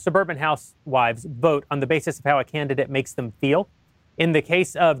 suburban housewives vote on the basis of how a candidate makes them feel. In the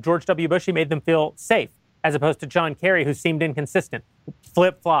case of George W. Bush, he made them feel safe, as opposed to John Kerry, who seemed inconsistent.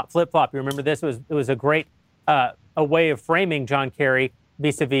 Flip-flop, flip-flop. You remember this? It was a great a way of framing John Kerry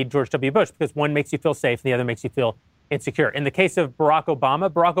vis-a-vis George W. Bush, because one makes you feel safe and the other makes you feel insecure. In the case of Barack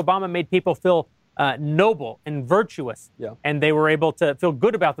Obama made people feel noble and virtuous, and they were able to feel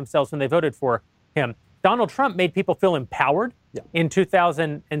good about themselves when they voted for him. Donald Trump made people feel empowered in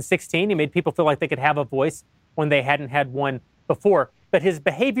 2016. He made people feel like they could have a voice when they hadn't had one before. But his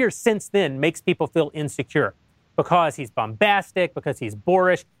behavior since then makes people feel insecure because he's bombastic, because he's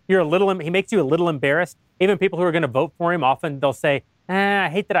boorish. He makes you a little embarrassed. Even people who are going to vote for him, often they'll say, I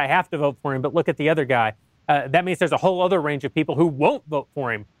hate that I have to vote for him, but look at the other guy. That means there's a whole other range of people who won't vote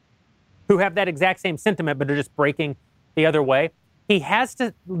for him, who have that exact same sentiment, but are just breaking the other way. He has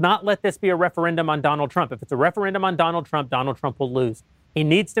to not let this be a referendum on Donald Trump. If it's a referendum on Donald Trump will lose. He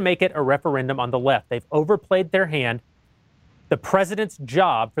needs to make it a referendum on the left. They've overplayed their hand. The president's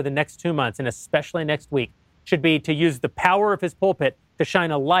job for the next 2 months, and especially next week, should be to use the power of his pulpit to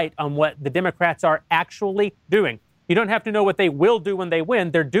shine a light on what the Democrats are actually doing. You don't have to know what they will do when they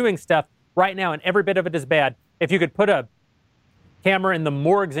win. They're doing stuff right now, and every bit of it is bad. If you could put a camera in the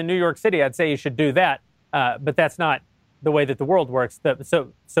morgues in New York City, I'd say you should do that. But that's not the way that the world works.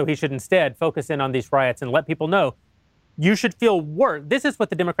 So he should instead focus in on these riots and let people know you should feel worse. This is what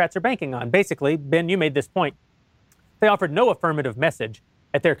the Democrats are banking on. Basically, Ben, you made this point. They offered no affirmative message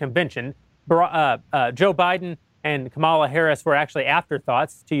at their convention. Joe Biden and Kamala Harris were actually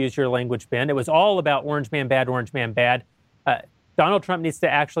afterthoughts, to use your language, Ben. It was all about orange man bad, orange man bad. Donald Trump needs to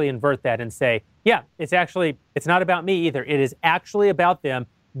actually invert that and say, yeah, it's not about me either. It is actually about them.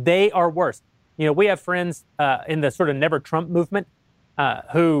 They are worse. You know, we have friends in the sort of Never Trump movement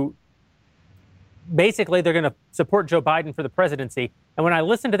who basically they're going to support Joe Biden for the presidency. And when I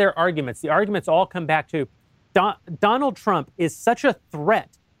listen to their arguments, the arguments all come back to Donald Trump is such a threat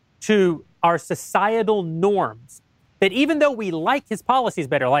to our societal norms that even though we like his policies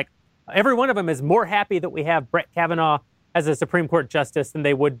better, like every one of them is more happy that we have Brett Kavanaugh as a Supreme Court justice than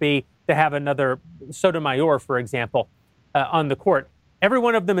they would be to have another Sotomayor, for example, on the court. Every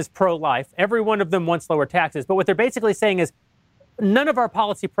one of them is pro-life. Every one of them wants lower taxes. But what they're basically saying is none of our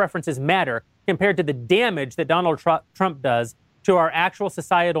policy preferences matter compared to the damage that Donald Trump does to our actual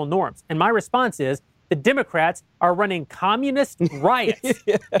societal norms. And my response is the Democrats are running communist riots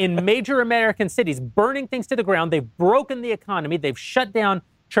in major American cities, burning things to the ground. They've broken the economy. They've shut down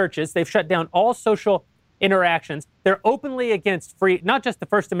churches. They've shut down all social interactions. They're openly against free, not just the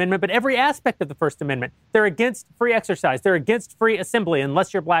First Amendment, but every aspect of the First Amendment. They're against free exercise. They're against free assembly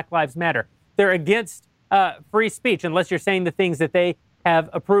unless your Black Lives Matter. They're against free speech unless you're saying the things that they have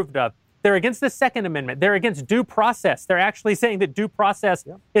approved of. They're against the Second Amendment. They're against due process. They're actually saying that due process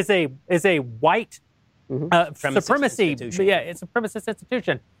is a white supremacy. Yeah, it's a supremacist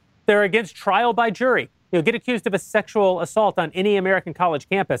institution. They're against trial by jury. You'll get accused of a sexual assault on any American college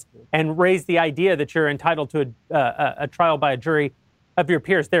campus and raise the idea that you're entitled to a trial by a jury of your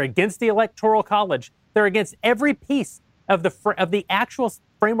peers. They're against the Electoral College. They're against every piece of the actual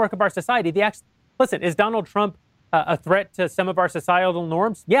framework of our society. Listen, is Donald Trump a threat to some of our societal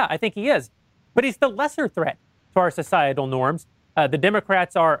norms? Yeah, I think he is. But he's the lesser threat to our societal norms. The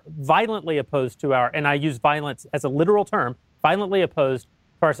Democrats are violently opposed to and I use violence as a literal term, violently opposed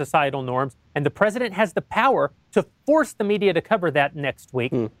to our societal norms. And the president has the power to force the media to cover that next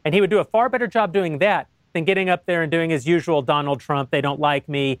week. And he would do a far better job doing that than getting up there and doing his usual Donald Trump, they don't like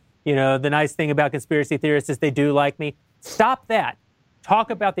me. You know, the nice thing about conspiracy theorists is they do like me. Stop that.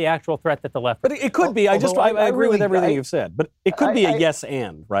 Talk about the actual threat that the left. But it could be. I agree with everything you've said. But it could be a yes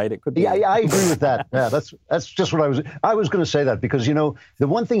and, right? It could be. Yeah, I agree with that. Yeah, that's just what I was going to say that because, you know, the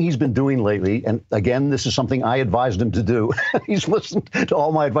one thing he's been doing lately, and again, this is something I advised him to do. He's listened to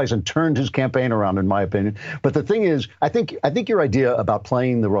all my advice and turned his campaign around, in my opinion. But the thing is, I think your idea about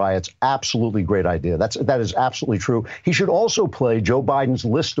playing the riots, absolutely great idea. That is absolutely true. He should also play Joe Biden's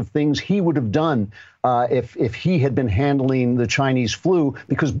list of things he would have done if he had been handling the Chinese flu,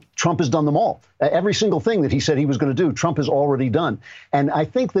 because Trump has done them all. Every single thing that he said he was going to do, Trump has already done. And I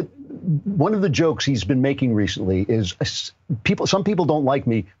think that one of the jokes he's been making recently is some people don't like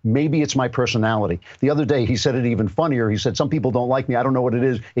me. Maybe it's my personality. The other day, he said it even funnier. He said, some people don't like me. I don't know what it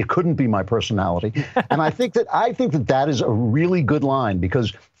is. It couldn't be my personality. And I think that is a really good line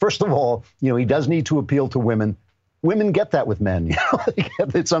because, first of all, you know, he does need to appeal to women. Women get that with men. You know, they get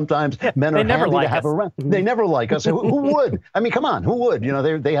that sometimes men are happy to have around. They never like us. Who would? I mean, come on, who would? You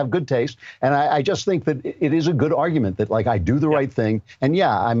know, they have good taste. And I just think that it is a good argument that, like, I do the right thing. And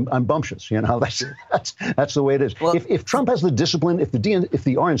yeah, I'm bumptious. You know, that's the way it is. Well, if Trump has the discipline, if the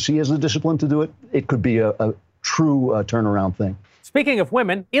RNC has the discipline to do it, it could be a true turnaround thing. Speaking of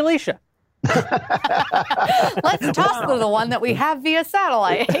women, Elisha. Let's toss to the one that we have via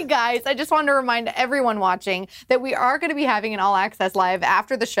satellite. Hey guys, I just wanted to remind everyone watching that we are going to be having an All Access Live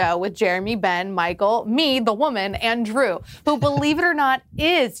after the show with Jeremy, Ben, Michael, me, the woman, and Drew, who, believe it or not,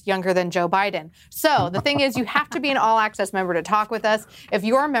 is younger than Joe Biden. So the thing is, you have to be an All Access member to talk with us. If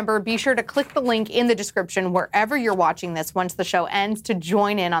you're a member, be sure to click the link in the description wherever you're watching this once the show ends to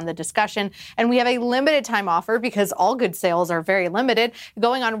join in on the discussion. And we have a limited time offer because all good sales are very limited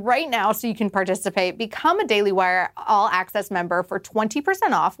going on right now. So you can participate. Become a Daily Wire All Access member for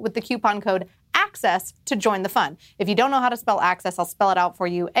 20% off with the coupon code ACCESS to join the fun. If you don't know how to spell access, I'll spell it out for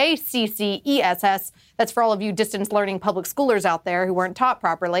you. ACCESS. That's for all of you distance learning public schoolers out there who weren't taught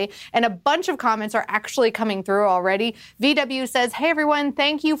properly. And a bunch of comments are actually coming through already. VW says, hey everyone,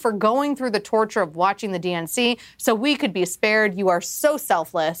 thank you for going through the torture of watching the DNC so we could be spared. You are so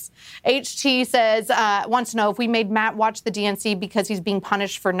selfless. HT says, wants to know if we made Matt watch the DNC because he's being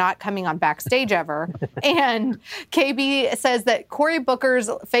punished for not coming on Backstage ever. And KB says that Cory Booker's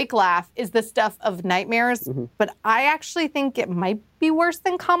fake laugh is the stuff of nightmares, but I actually think it might be worse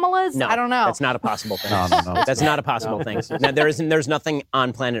than Kamala's. No, I don't know. That's not a possible thing. No. That's not a possible thing. Now, there's nothing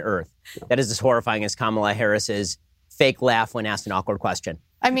on planet Earth that is as horrifying as Kamala Harris's fake laugh when asked an awkward question.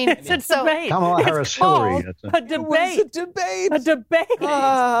 I mean, it's so Kamala Harris Hillary. A debate.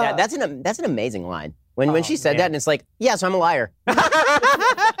 Yeah, that's an amazing line. When she said that, and it's like, yeah, so I'm a liar.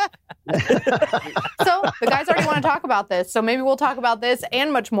 So the guys already want to talk about this. So maybe we'll talk about this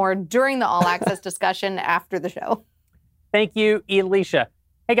and much more during the All Access discussion after the show. Thank you, Elisha.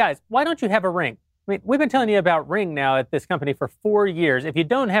 Hey, guys, why don't you have a ring? I mean, we've been telling you about Ring now at this company for 4 years. If you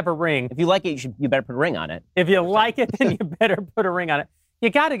don't have a ring... If you like it, you better put a ring on it. If you like it, then you better put a ring on it. You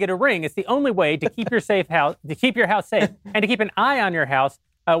got to get a ring. It's the only way to keep your house safe, and to keep an eye on your house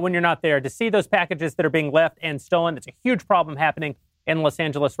when you're not there, to see those packages that are being left and stolen. It's a huge problem happening in Los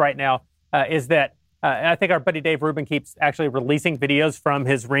Angeles right now, is that I think our buddy Dave Rubin keeps actually releasing videos from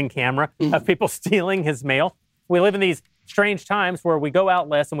his Ring camera of people stealing his mail. We live in these strange times where we go out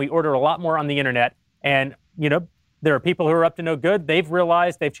less and we order a lot more on the internet. And, there are people who are up to no good. They've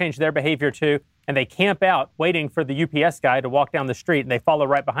realized they've changed their behavior too. And they camp out waiting for the UPS guy to walk down the street, and they follow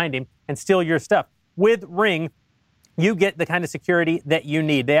right behind him and steal your stuff. With Ring, you get the kind of security that you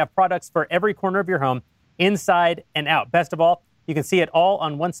need. They have products for every corner of your home, inside and out. Best of all, you can see it all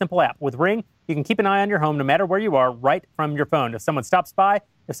on one simple app. With Ring, you can keep an eye on your home no matter where you are, right from your phone. If someone stops by,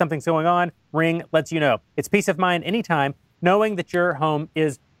 if something's going on, Ring lets you know. It's peace of mind anytime, knowing that your home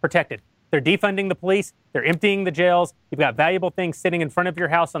is protected. They're defunding the police. They're emptying the jails. You've got valuable things sitting in front of your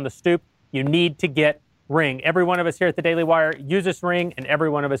house on the stoop. You need to get Ring. Every one of us here at the Daily Wire uses Ring, and every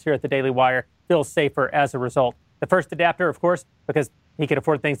one of us here at the Daily Wire feels safer as a result. The first adapter, of course, because he could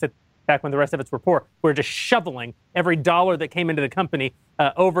afford things that back when the rest of us were poor, we're just shoveling every dollar that came into the company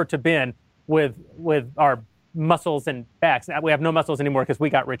over to Ben with our muscles and backs. We have no muscles anymore because we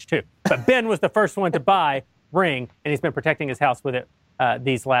got rich too. But Ben was the first one to buy Ring, and he's been protecting his house with it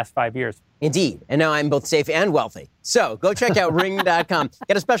these last 5 years. Indeed. And now I'm both safe and wealthy. So go check out ring.com.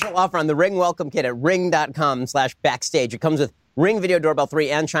 Get a special offer on the Ring Welcome Kit at ring.com/backstage. It comes with Ring Video Doorbell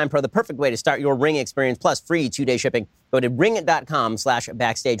 3 and Chime Pro, the perfect way to start your Ring experience, plus free 2-day shipping. Go to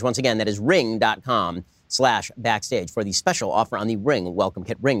ring.com/backstage. Once again, that is ring.com/backstage for the special offer on the Ring Welcome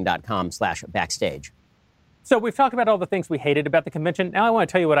Kit, ring.com/backstage. So we've talked about all the things we hated about the convention. Now I want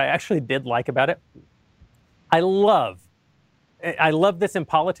to tell you what I actually did like about it. I love this in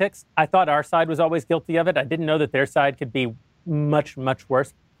politics. I thought our side was always guilty of it. I didn't know that their side could be much, much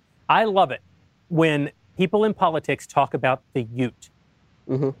worse. I love it when people in politics talk about the Ute.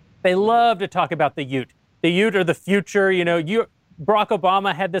 Mm-hmm. They love to talk about the Ute. The Ute are the future. Barack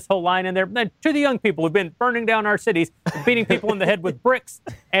Obama had this whole line in there. To the young people who've been burning down our cities, beating people in the head with bricks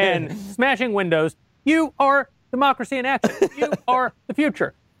and smashing windows, you are democracy in action. You are the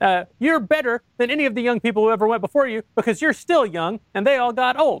future. You're better than any of the young people who ever went before you because you're still young and they all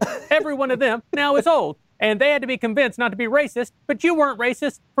got old. Every one of them now is old. And they had to be convinced not to be racist, but you weren't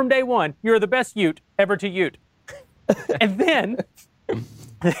racist from day one. You're the best Ute ever to Ute. And then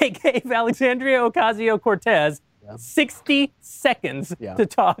they gave Alexandria Ocasio-Cortez 60 seconds to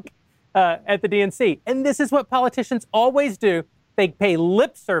talk at the DNC. And this is what politicians always do. They pay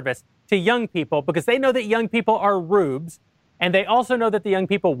lip service to young people because they know that young people are rubes. And they also know that the young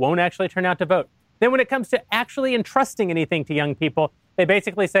people won't actually turn out to vote. Then when it comes to actually entrusting anything to young people, they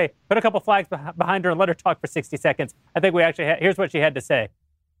basically say, put a couple flags behind her and let her talk for 60 seconds. I think we actually here's what she had to say.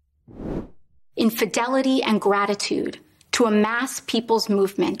 In fidelity and gratitude to a mass people's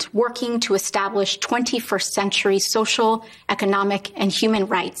movement working to establish 21st century social, economic, and human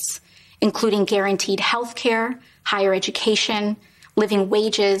rights, including guaranteed health care, higher education, living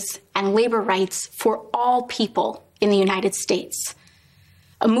wages, and labor rights for all people in the United States.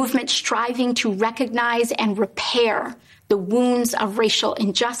 A movement striving to recognize and repair the wounds of racial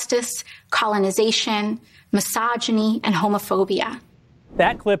injustice, colonization, misogyny, and homophobia.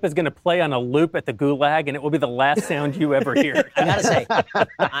 That clip is going to play on a loop at the Gulag, and it will be the last sound you ever hear. I got to say,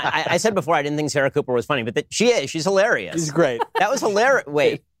 I said before I didn't think Sarah Cooper was funny, but she's hilarious. She's great. That was hilarious.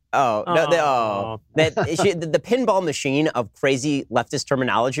 Wait. The pinball machine of crazy leftist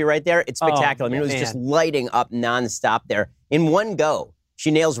terminology right there. It's spectacular. I mean, it was just lighting up nonstop there. In one go,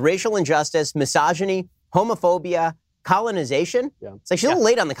 she nails racial injustice, misogyny, homophobia, colonization. Yeah. It's like she's a little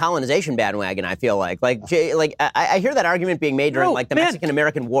late on the colonization bandwagon, I feel like. I hear that argument being made during the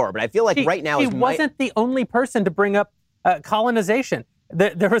Mexican-American War, but I feel like right now she wasn't the only person to bring up colonization.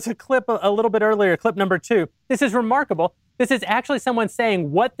 There was a clip a little bit earlier, clip number 2. This is remarkable. This is actually someone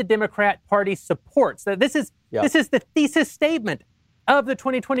saying what the Democrat Party supports. This is the thesis statement of the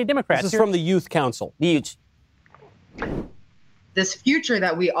 2020 Democrats. This is from the Youth Council. The Youth. This future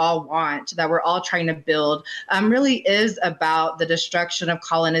that we all want, that we're all trying to build, really is about the destruction of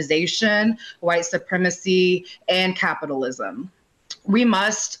colonization, white supremacy, and capitalism. We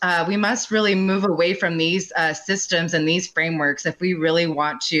must really move away from these systems and these frameworks if we really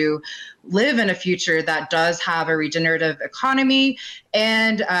want to live in a future that does have a regenerative economy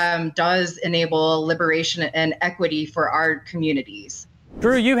and does enable liberation and equity for our communities.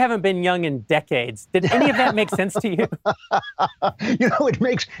 Drew, you haven't been young in decades. Did any of that make sense to you? It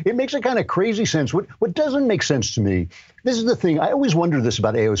makes a kind of crazy sense. What doesn't make sense to me This is the thing. I always wonder this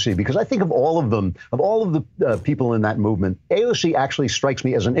about AOC, because I think of all of them, of all of the people in that movement, AOC actually strikes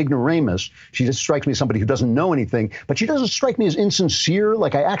me as an ignoramus. She just strikes me as somebody who doesn't know anything, but she doesn't strike me as insincere.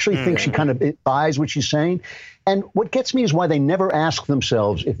 Like, I actually think she kind of buys what she's saying. And what gets me is why they never ask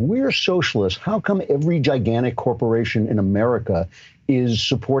themselves, if we're socialists, how come every gigantic corporation in America is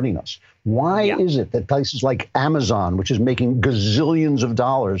supporting us? Why is it that places like Amazon, which is making gazillions of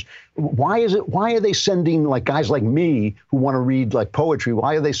dollars, why are they sending like guys like me who want to read like poetry?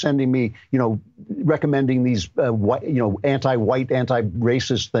 Why are they sending me, recommending these, anti-white,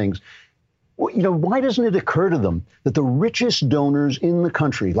 anti-racist things? Why doesn't it occur to them that the richest donors in the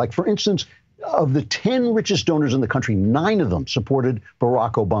country, like, for instance, of the 10 richest donors in the country, 9 of them supported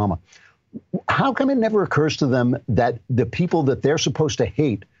Barack Obama? How come it never occurs to them that the people that they're supposed to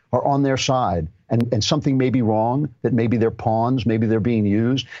hate are on their side, and something may be wrong, that maybe they're pawns, maybe they're being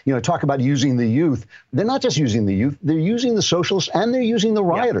used? Talk about using the youth. They're not just using the youth, they're using the socialists and they're using the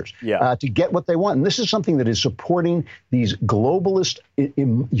rioters to get what they want. And this is something that is supporting these globalist,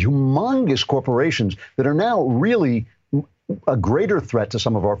 humongous corporations that are now really a greater threat to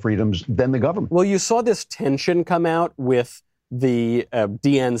some of our freedoms than the government. Well, you saw this tension come out with the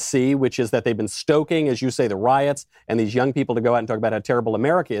DNC, which is that they've been stoking, as you say, the riots and these young people to go out and talk about how terrible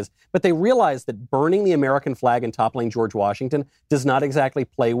America is. But they realize that burning the American flag and toppling George Washington does not exactly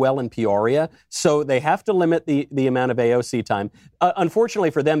play well in Peoria. So they have to limit the amount of AOC time.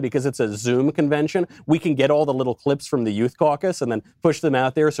 Unfortunately for them, because it's a Zoom convention, we can get all the little clips from the youth caucus and then push them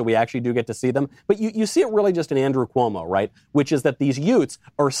out there so we actually do get to see them. But you see it really just in Andrew Cuomo, right? Which is that these youths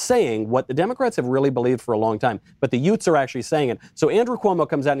are saying what the Democrats have really believed for a long time, but the youths are actually saying it. So Andrew Cuomo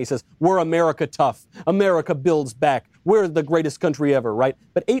comes out and he says, we're America tough. America builds back. We're the greatest country ever, right?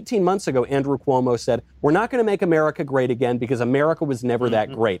 But 18 months ago, Andrew Cuomo said, we're not going to make America great again because America was never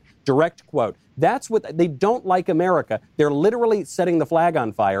that great. Direct quote. That's what they don't like America. They're literally setting the flag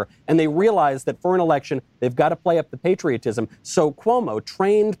on fire, and they realize that for an election, they've got to play up the patriotism. So Cuomo,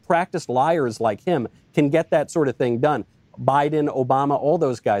 trained, practiced liars like him, can get that sort of thing done. Biden, Obama, all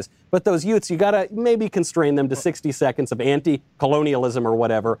those guys. But those youths, you got to maybe constrain them to 60 seconds of anti-colonialism or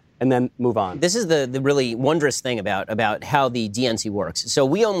whatever, and then move on. This is the really wondrous thing about how the DNC works. So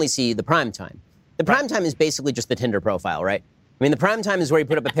we only see the prime time. The prime time is basically just the Tinder profile, right? I mean, the prime time is where you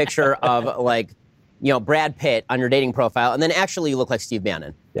put up a picture of Brad Pitt on your dating profile, and then actually you look like Steve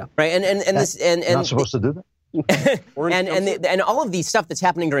Bannon. Yeah. Right? And not supposed to do that? and all of the stuff that's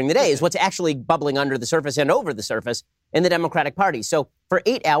happening during the day is what's actually bubbling under the surface and over the surface in the Democratic Party. So for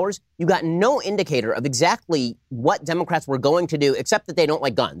 8 hours, you got no indicator of exactly what Democrats were going to do, except that they don't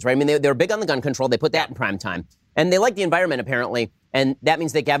like guns, right? I mean, they're big on the gun control. They put that in prime time. And they like the environment, apparently. And that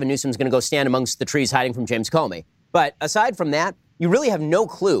means that Gavin Newsom's going to go stand amongst the trees hiding from James Comey. But aside from that, you really have no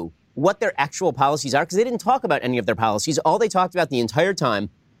clue what their actual policies are, because they didn't talk about any of their policies. All they talked about the entire time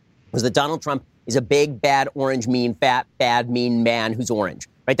was that Donald Trump is a big, bad, orange, mean, fat, bad, mean man who's orange,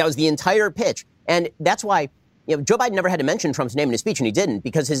 right? That was the entire pitch. And that's why Joe Biden never had to mention Trump's name in his speech, and he didn't,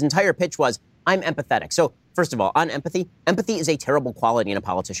 because his entire pitch was, I'm empathetic. So, first of all, on empathy is a terrible quality in a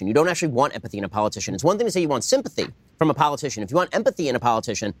politician. You don't actually want empathy in a politician. It's one thing to say you want sympathy from a politician. If you want empathy in a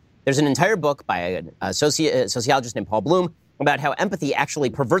politician, there's an entire book by a sociologist named Paul Bloom about how empathy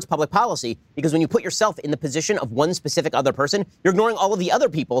actually perverts public policy, because when you put yourself in the position of one specific other person, you're ignoring all of the other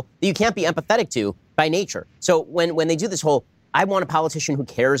people that you can't be empathetic to by nature. So when they do this whole, I want a politician who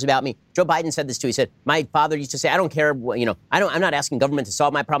cares about me. Joe Biden said this too. He said, my father used to say, I don't care, I'm not asking government to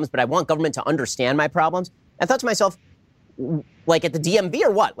solve my problems, but I want government to understand my problems. I thought to myself, like at the DMV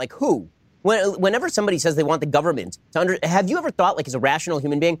or what? Like who? Whenever somebody says they want the government to have you ever thought, like, as a rational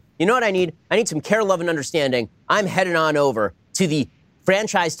human being, you know what I need? I need some care, love, and understanding. I'm headed on over to the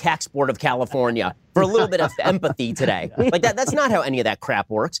Franchise Tax Board of California for a little bit of empathy today. Like that's not how any of that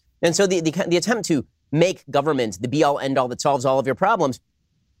crap works. And so the attempt to make government the be-all, end-all that solves all of your problems,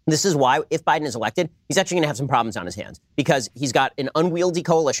 this is why, if Biden is elected, he's actually going to have some problems on his hands, because he's got an unwieldy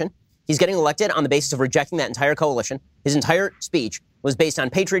coalition. He's getting elected on the basis of rejecting that entire coalition. His entire speech was based on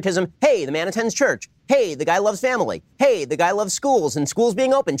patriotism. Hey, the man attends church. Hey, the guy loves family. Hey, the guy loves schools and schools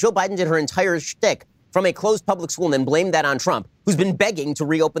being open. Jill Biden did her entire shtick from a closed public school and then blamed that on Trump, who's been begging to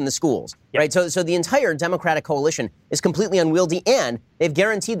reopen the schools. Yep. Right? So the entire Democratic coalition is completely unwieldy, and they've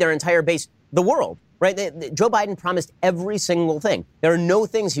guaranteed their entire base the world. Right? Joe Biden promised every single thing. There are no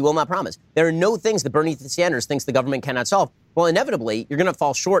things he will not promise. There are no things that Bernie Sanders thinks the government cannot solve. Well, inevitably, you're going to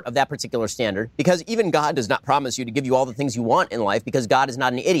fall short of that particular standard, because even God does not promise you to give you all the things you want in life, because God is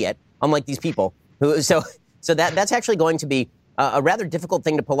not an idiot, unlike these people. So that's actually going to be a rather difficult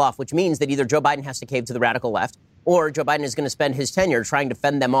thing to pull off, which means that either Joe Biden has to cave to the radical left, or Joe Biden is going to spend his tenure trying to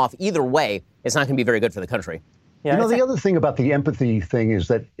fend them off. Either way, it's not going to be very good for the country. Yeah, the other thing about the empathy thing is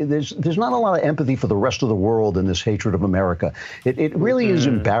that there's not a lot of empathy for the rest of the world in this hatred of America. It really is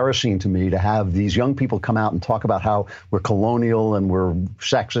embarrassing to me to have these young people come out and talk about how we're colonial and we're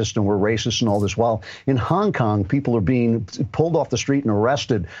sexist and we're racist and all this, while in Hong Kong, people are being pulled off the street and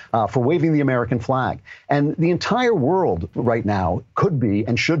arrested for waving the American flag. And the entire world right now could be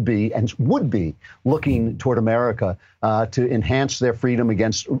and should be and would be looking toward America to enhance their freedom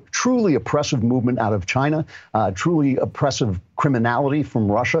against truly oppressive movement out of China, truly oppressive criminality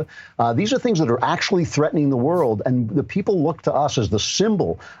from Russia. These are things that are actually threatening the world, and the people look to us as the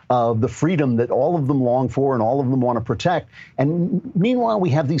symbol of the freedom that all of them long for and all of them want to protect. And meanwhile,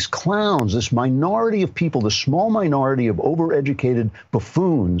 we have these clowns, this minority of people, the small minority of overeducated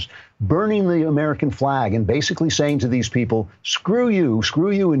buffoons, burning the American flag and basically saying to these people, screw you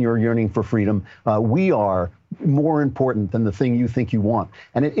and your yearning for freedom. We are more important than the thing you think you want.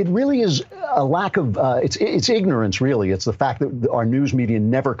 And it really is a lack of, it's ignorance, really. It's the fact that our news media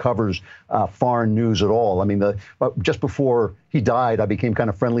never covers foreign news at all. I mean, just before he died, I became kind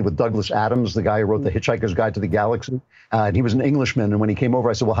of friendly with Douglas Adams, the guy who wrote The Hitchhiker's Guide to the Galaxy. And he was an Englishman. And when he came over,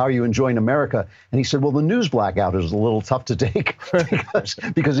 I said, well, how are you enjoying America? And he said, well, the news blackout is a little tough to take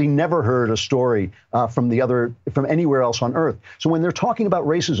because he never heard a story from anywhere else on Earth. So when they're talking about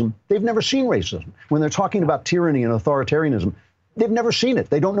racism, they've never seen racism. When they're talking about tyranny and authoritarianism, they've never seen it.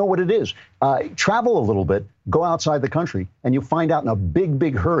 They don't know what it is. Travel a little bit, go outside the country, and you'll find out in a big,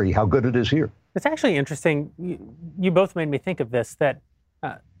 big hurry how good it is here. It's actually interesting. You both made me think of this, that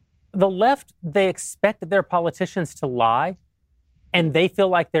the left, they expect their politicians to lie, and they feel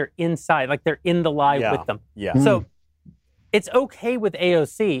like they're inside, like they're in the lie with them. Yeah. So it's okay with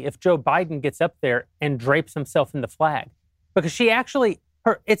AOC if Joe Biden gets up there and drapes himself in the flag, because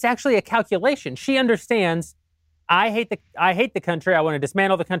it's actually a calculation. She understands, I hate the country. I want to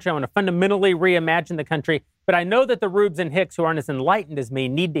dismantle the country. I want to fundamentally reimagine the country. But I know that the Rubes and Hicks, who aren't as enlightened as me,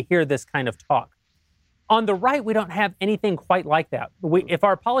 need to hear this kind of talk. On the right, we don't have anything quite like that. If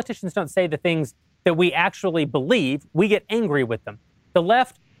our politicians don't say the things that we actually believe, we get angry with them. The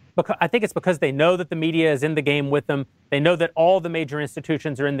left, I think it's because they know that the media is in the game with them. They know that all the major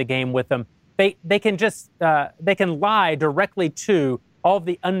institutions are in the game with them. They can lie directly to all of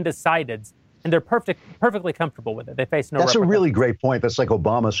the undecideds, and they're perfectly comfortable with it. They face no That's a repercussions. really great point. That's like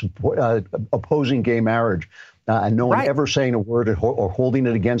Obama opposing gay marriage and no one ever saying a word or holding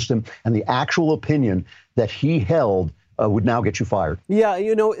it against him. And the actual opinion that he held would now get you fired. Yeah,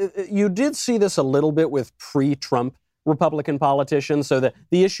 you did see this a little bit with pre-Trump Republican politicians. So the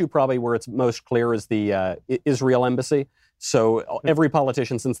issue probably where it's most clear is the Israel embassy. So every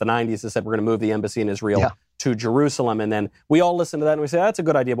politician since the 90s has said we're going to move the embassy in Israel to Jerusalem. And then we all listen to that and we say, that's a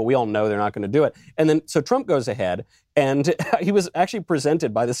good idea, but we all know they're not going to do it. And then so Trump goes ahead and he was actually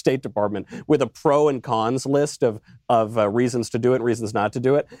presented by the State Department with a pro and cons list of reasons to do it and reasons not to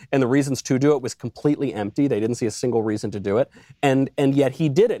do it. And the reasons to do it was completely empty. They didn't see a single reason to do it. And yet he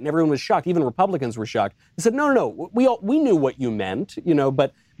did it. And everyone was shocked. Even Republicans were shocked. They said, no, we knew what you meant,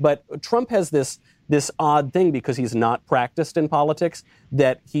 but Trump has this odd thing because he's not practiced in politics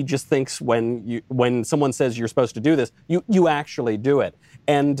that he just thinks when someone says you're supposed to do this, you actually do it.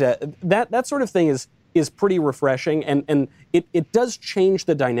 And that sort of thing is pretty refreshing. And it does change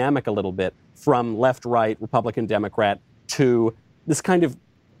the dynamic a little bit from left, right, Republican, Democrat to this kind of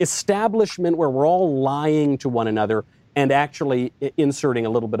establishment where we're all lying to one another and actually inserting a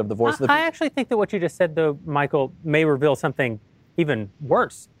little bit of the voice of the people. I actually think that what you just said, though, Michael, may reveal something even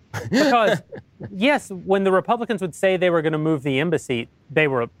worse. Because, yes, when the Republicans would say they were going to move the embassy, they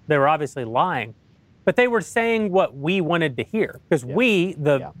were obviously lying. But they were saying what we wanted to hear. Because we,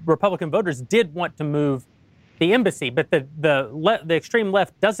 the Republican voters, did want to move the embassy. But the extreme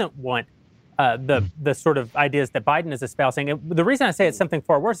left doesn't want the sort of ideas that Biden is espousing. And the reason I say it's something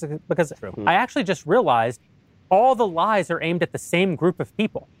far worse is because I actually just realized all the lies are aimed at the same group of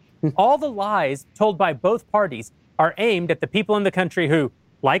people. All the lies told by both parties are aimed at the people in the country who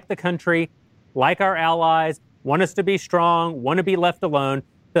like the country, like our allies, want us to be strong, want to be left alone.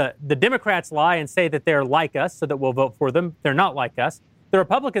 The Democrats lie and say that they're like us so that we'll vote for them. They're not like us. The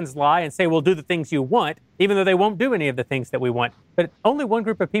Republicans lie and say we'll do the things you want, even though they won't do any of the things that we want. But only one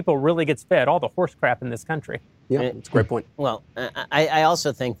group of people really gets fed all the horse crap in this country. Yeah, it's a great point. Well, I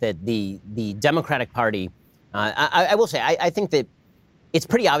also think that the Democratic Party, I will say, I think that it's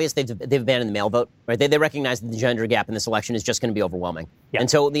pretty obvious they've abandoned the mail vote, right? They recognize that the gender gap in this election is just going to be overwhelming. Yeah. And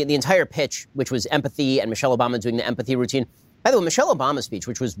so the entire pitch, which was empathy and Michelle Obama doing the empathy routine. By the way, Michelle Obama's speech,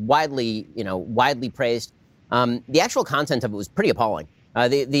 which was widely praised, the actual content of it was pretty appalling.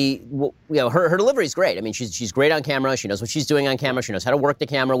 Her delivery is great. I mean, she's great on camera. She knows what she's doing on camera. She knows how to work the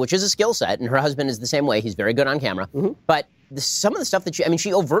camera, which is a skill set. And her husband is the same way. He's very good on camera. Mm-hmm. But some of the stuff that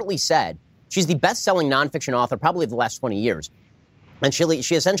she overtly said, she's the best-selling nonfiction author probably of the last 20 years. And she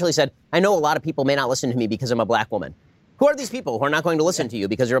essentially said, I know a lot of people may not listen to me because I'm a black woman. Who are these people who are not going to listen to you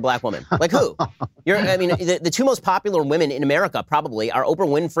because you're a black woman? Like who? The two most popular women in America probably are Oprah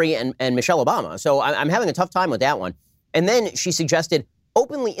Winfrey and Michelle Obama. So I'm having a tough time with that one. And then she suggested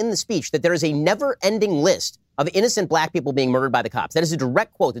openly in the speech that there is a never-ending list of innocent black people being murdered by the cops. That is a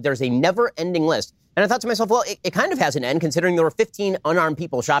direct quote, that there's a never-ending list. And I thought to myself, well, it kind of has an end, considering there were 15 unarmed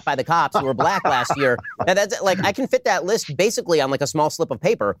people shot by the cops who were black last year. Now, that's like, I can fit that list basically on like a small slip of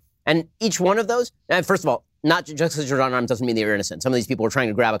paper. And each one of those, and first of all, not just because you're unarmed doesn't mean that you're innocent. Some of these people were trying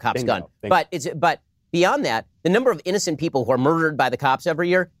to grab a cop's gun. But beyond that, the number of innocent people who are murdered by the cops every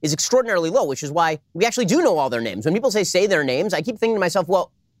year is extraordinarily low, which is why we actually do know all their names. When people say their names, I keep thinking to myself,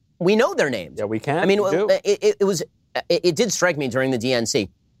 well, we know their names. Yeah, we can. I mean, it did strike me during the DNC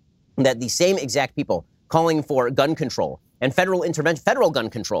that the same exact people calling for gun control and federal gun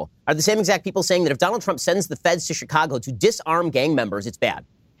control are the same exact people saying that if Donald Trump sends the feds to Chicago to disarm gang members, it's bad.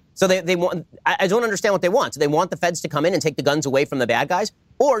 So they want, I don't understand what they want. Do they want the feds to come in and take the guns away from the bad guys?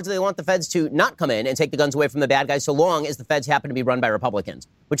 Or do they want the feds to not come in and take the guns away from the bad guys so long as the feds happen to be run by Republicans?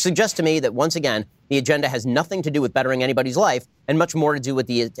 Which suggests to me that, once again, the agenda has nothing to do with bettering anybody's life and much more to do with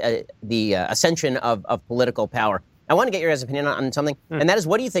the ascension of political power. I want to get your guys' opinion on something, and that is,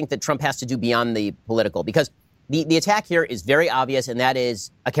 what do you think that Trump has to do beyond the political? Because the attack here is very obvious, and that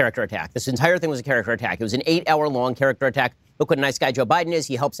is a character attack. This entire thing was a character attack. It was an 8-hour-long character attack. Look what a nice guy Joe Biden is.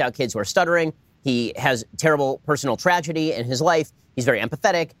 He helps out kids who are stuttering. He has terrible personal tragedy in his life. He's very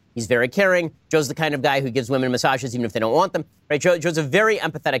empathetic. He's very caring. Joe's the kind of guy who gives women massages even if they don't want them. Right? Joe's a very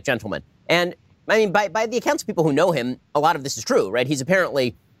empathetic gentleman. And, I mean, by the accounts of people who know him, a lot of this is true, right? He's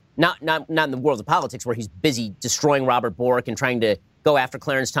apparently not in the world of politics where he's busy destroying Robert Bork and trying to go after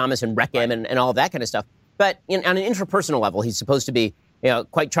Clarence Thomas and wreck him and all of that kind of stuff. But on an interpersonal level, he's supposed to be,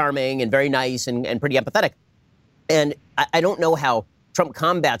 quite charming and very nice and pretty empathetic. And I don't know how Trump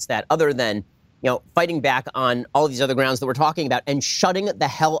combats that other than, fighting back on all of these other grounds that we're talking about and shutting the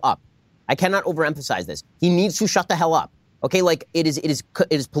hell up. I cannot overemphasize this. He needs to shut the hell up. Okay, like it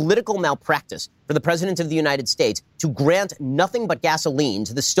is political malpractice for the president of the United States to grant nothing but gasoline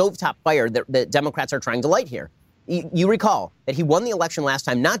to the stovetop fire that Democrats are trying to light here. You recall that he won the election last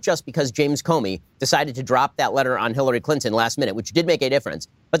time, not just because James Comey decided to drop that letter on Hillary Clinton last minute, which did make a difference,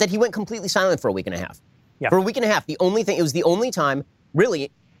 but that he went completely silent for a week and a half. Yeah. For a week and a half, it was the only time,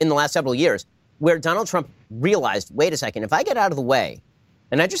 really, in the last several years, where Donald Trump realized, wait a second, if I get out of the way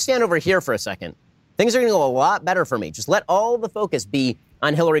and I just stand over here for a second, things are going to go a lot better for me. Just let all the focus be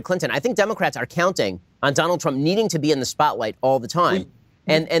on Hillary Clinton. I think Democrats are counting on Donald Trump needing to be in the spotlight all the time.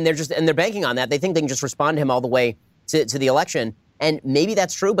 And they're banking on that. They think they can just respond to him all the way to the election. And maybe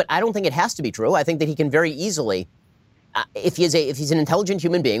that's true, but I don't think it has to be true. I think that he can very easily, if he's an intelligent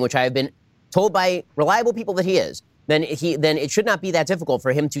human being, which I have been told by reliable people that he is, then it should not be that difficult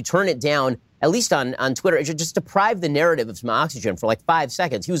for him to turn it down, at least on Twitter. It should just deprive the narrative of some oxygen for like 5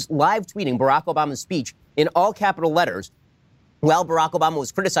 seconds. He was live tweeting Barack Obama's speech in all capital letters while Barack Obama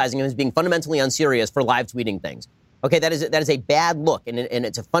was criticizing him as being fundamentally unserious for live tweeting things. Okay, that is a bad look, and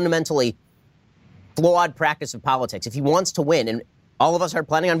it's a fundamentally flawed practice of politics. If he wants to win, and all of us are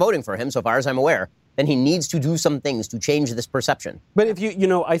planning on voting for him, so far as I'm aware, then he needs to do some things to change this perception. But if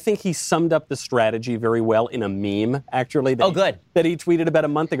I think he summed up the strategy very well in a meme, actually. That he tweeted about a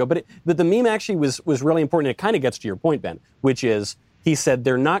month ago. But the meme actually was really important. It kind of gets to your point, Ben, which is, he said,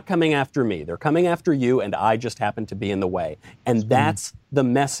 they're not coming after me. They're coming after you, and I just happen to be in the way. And that's the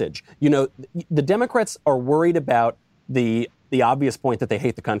message. The Democrats are worried about the obvious point that they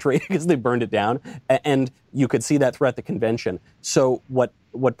hate the country because they burned it down. And you could see that throughout the convention. So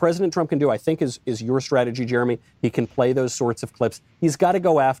what President Trump can do, I think, is your strategy, Jeremy. He can play those sorts of clips. He's got to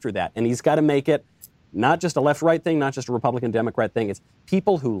go after that. And he's got to make it not just a left-right thing, not just a Republican-Democrat thing. It's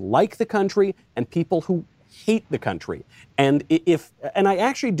people who like the country and people who hate the country. And I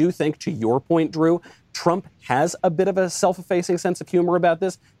actually do think, to your point, Drew, Trump has a bit of a self-effacing sense of humor about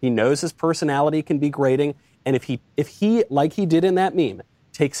this. He knows his personality can be grating. And if he, like he did in that meme,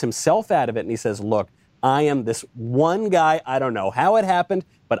 takes himself out of it and he says, look, I am this one guy, I don't know how it happened,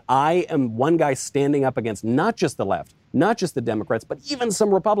 but I am one guy standing up against not just the left, not just the Democrats, but even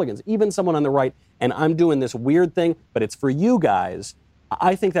some Republicans, even someone on the right, and I'm doing this weird thing, but it's for you guys.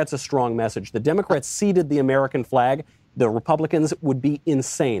 I think that's a strong message. The Democrats ceded the American flag. The Republicans would be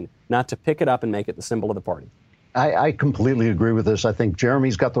insane not to pick it up and make it the symbol of the party. I completely agree with this. I think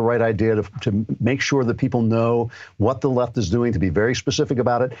Jeremy's got the right idea to make sure that people know what the left is doing, to be very specific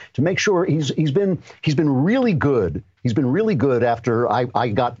about it, to make sure he's been really good. He's been really good after I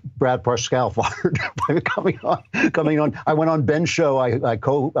got Brad Parscale fired by coming on. I went on Ben's show. I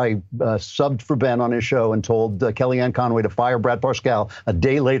subbed for Ben on his show and told Kellyanne Conway to fire Brad Parscale. A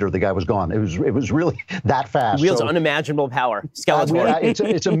day later, the guy was gone. It was really that fast. Wields unimaginable power.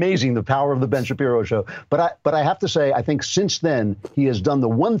 It's amazing, the power of the Ben Shapiro show. But I have to say, I think since then he has done the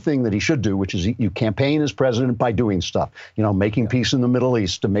one thing that he should do, which is you campaign as president by doing stuff. Making peace in the Middle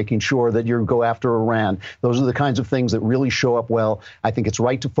East, and making sure that you go after Iran. Those are the kinds of things that really show up well. I think it's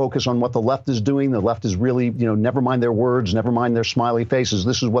right to focus on what the left is doing. The left is really, never mind their words, never mind their smiley faces.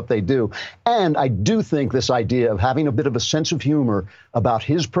 This is what they do. And I do think this idea of having a bit of a sense of humor about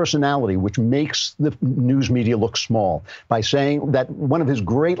his personality, which makes the news media look small, by saying that one of his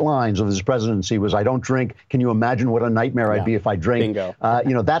great lines of his presidency was, "I don't drink. Can you imagine what a nightmare I'd be if I drank?" Bingo.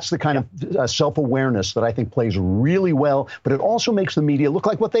 That's the kind of self-awareness that I think plays really well, but it also makes the media look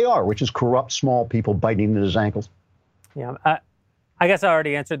like what they are, which is corrupt, small people biting at his ankles. Yeah, I guess I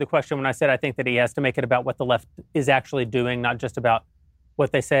already answered the question when I said I think that he has to make it about what the left is actually doing, not just about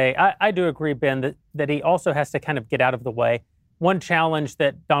what they say. I do agree, Ben, that he also has to kind of get out of the way. One challenge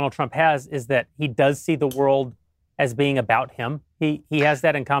that Donald Trump has is that he does see the world as being about him. He has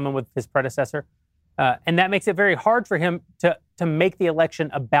that in common with his predecessor. And that makes it very hard for him to make the election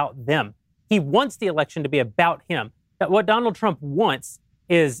about them. He wants the election to be about him. What Donald Trump wants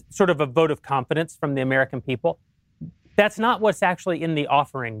is sort of a vote of confidence from the American people. That's not what's actually in the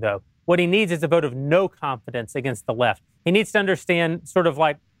offering, though. What he needs is a vote of no confidence against the left. He needs to understand, sort of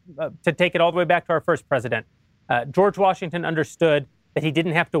like, to take it all the way back to our first president, George Washington understood that he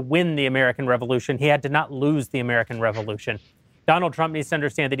didn't have to win the American Revolution. He had to not lose the American Revolution. Donald Trump needs to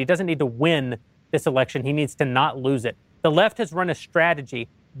understand that he doesn't need to win this election. He needs to not lose it. The left has run a strategy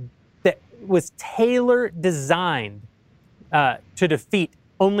that was designed to defeat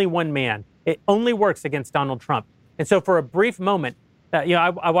only one man. It only works against Donald Trump. And so for a brief moment,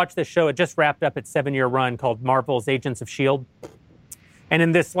 I watched this show. It just wrapped up its 7-year run called Marvel's Agents of S.H.I.E.L.D. And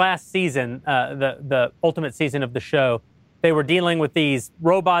in this last season, the ultimate season of the show, they were dealing with these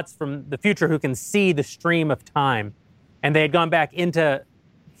robots from the future who can see the stream of time. And they had gone back into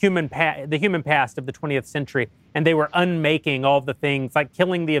the human past of the 20th century. And they were unmaking all the things, like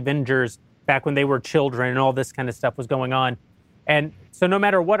killing the Avengers back when they were children, and all this kind of stuff was going on. And so no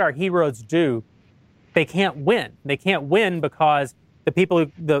matter what our heroes do, they can't win. They can't win because the people,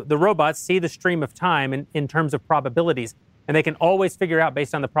 the robots, see the stream of time in terms of probabilities. And they can always figure out,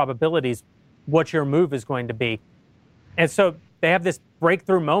 based on the probabilities, what your move is going to be. And so they have this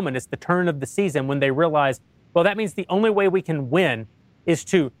breakthrough moment. It's the turn of the season when they realize, well, that means the only way we can win is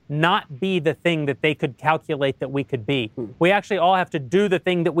to not be the thing that they could calculate that we could be. We actually all have to do the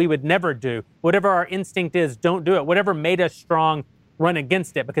thing that we would never do. Whatever our instinct is, don't do it. Whatever made us strong, run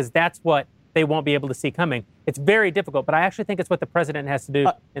against it, because that's what they won't be able to see coming. It's very difficult, but I actually think it's what the president has to do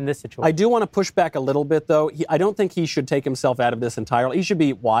in this situation. I do want to push back a little bit, though. I don't think he should take himself out of this entirely. He should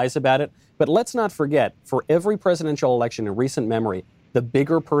be wise about it. But let's not forget, for every presidential election in recent memory, the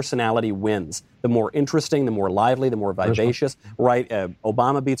bigger personality wins. The more interesting, the more lively, the more vivacious, right?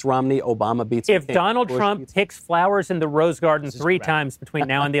 Obama beats Romney, Obama beats... If Donald Trump picks flowers in the Rose Garden 3 times between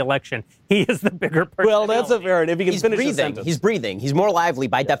now and the election, he is the bigger personality. Well, that's a fair... If he can finish the sentence. He's breathing. He's more lively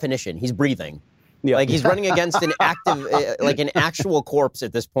by definition. He's breathing. Yeah. Like he's running against an active, like an actual corpse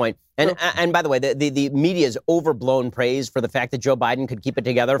at this point. And by the way, the media's overblown praise for the fact that Joe Biden could keep it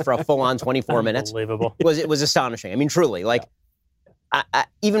together for a full-on 24 minutes. Unbelievable. It was astonishing. I mean, truly, like...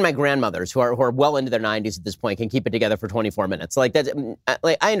 even my grandmothers, who are well into their 90s at this point, can keep it together for 24 minutes. Like that's,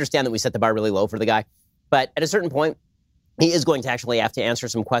 I understand that we set the bar really low for the guy, but at a certain point, he is going to actually have to answer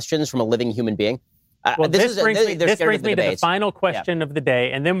some questions from a living human being. Well, this brings me to the final question of the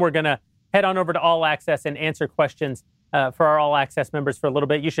day, and then we're going to head on over to All Access and answer questions for our All Access members for a little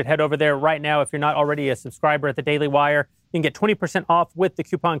bit. You should head over there right now if you're not already a subscriber at the Daily Wire. You can get 20% off with the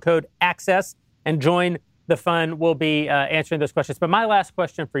coupon code ACCESS and join the fun. Will be answering those questions. But my last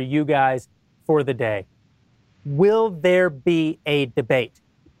question for you guys for the day: will there be a debate?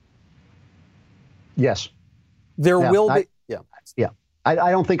 Yes. There will be. Yeah.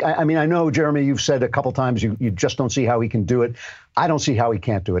 I don't think, I mean, I know, Jeremy, you've said a couple times you just don't see how he can do it. I don't see how he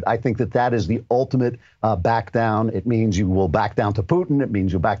can't do it. I think that is the ultimate back down. It means you will back down to Putin. It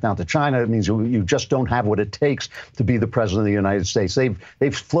means you'll back down to China. It means you just don't have what it takes to be the president of the United States.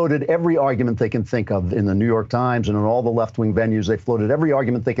 They've floated every argument they can think of in the New York Times and in all the left-wing venues. They floated every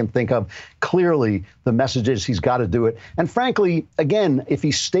argument they can think of. Clearly, the message is he's got to do it. And frankly, again, if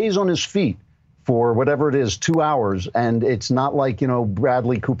he stays on his feet, for whatever it is, 2 hours, and it's not like,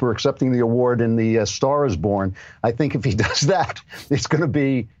 Bradley Cooper accepting the award in the Star is Born. I think if he does that, it's going to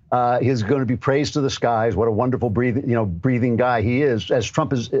be he's going to be praised to the skies. What a wonderful breathing guy he is. As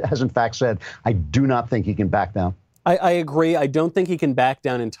Trump has in fact said, I do not think he can back down. I agree. I don't think he can back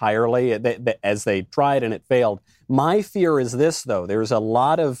down entirely, as they tried and it failed. My fear is this, though. There's a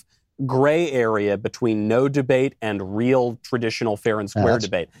lot of gray area between no debate and real traditional fair and square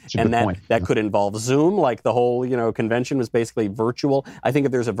debate. And that could involve Zoom, like the whole, convention was basically virtual. I think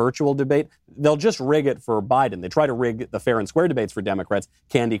if there's a virtual debate, they'll just rig it for Biden. They try to rig the fair and square debates for Democrats,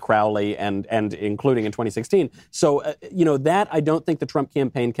 Candy Crowley and including in 2016. So, that I don't think the Trump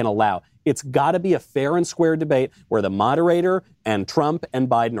campaign can allow. It's got to be a fair and square debate where the moderator and Trump and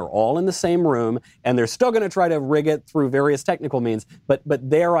Biden are all in the same room, and they're still going to try to rig it through various technical means. But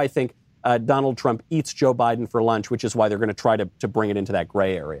there, I think Donald Trump eats Joe Biden for lunch, which is why they're going to try to bring it into that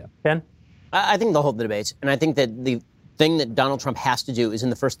gray area. Ben? I think they'll hold the debates, and I think that the thing that Donald Trump has to do is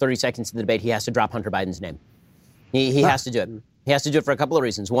in the first 30 seconds of the debate, he has to drop Hunter Biden's name. He has to do it. He has to do it for a couple of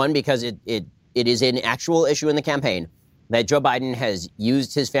reasons. One, because it is an actual issue in the campaign that Joe Biden has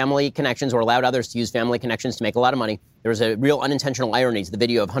used his family connections or allowed others to use family connections to make a lot of money. There was a real unintentional irony to the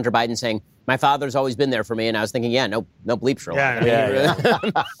video of Hunter Biden saying, "My father's always been there for me." And I was thinking, no bleep, Sherlock.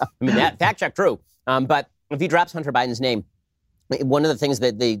 I mean, that fact check true. But if he drops Hunter Biden's name, one of the things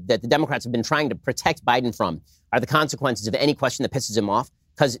that the Democrats have been trying to protect Biden from are the consequences of any question that pisses him off,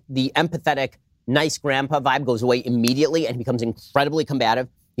 because the empathetic, nice grandpa vibe goes away immediately and he becomes incredibly combative.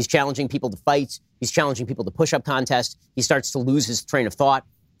 He's challenging people to fight. He's challenging people to push-up contests. He starts to lose his train of thought.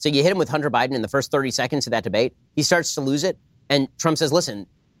 So you hit him with Hunter Biden in the first 30 seconds of that debate. He starts to lose it. And Trump says, listen,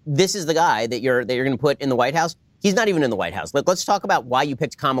 this is the guy that you're going to put in the White House. He's not even in the White House. Let's talk about why you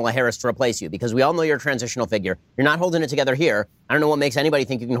picked Kamala Harris to replace you, because we all know you're a transitional figure. You're not holding it together here. I don't know what makes anybody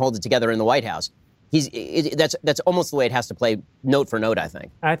think you can hold it together in the White House. That's almost the way it has to play note for note, I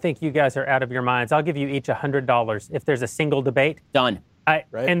think. I think you guys are out of your minds. I'll give you each $100 if there's a single debate. Done.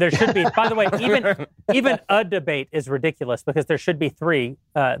 Right. And there should be, by the way, even a debate is ridiculous because there should be three.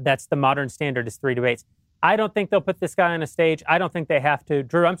 That's the modern standard is 3 debates. I don't think they'll put this guy on a stage. I don't think they have to.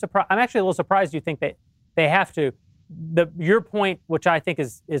 Drew, I'm actually a little surprised you think that they have to. Your point, which I think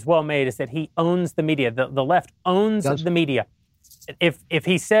is well made, is that he owns the media. The left owns the media. If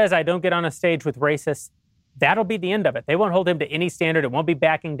he says, I don't get on a stage with racists, that'll be the end of it. They won't hold him to any standard. It won't be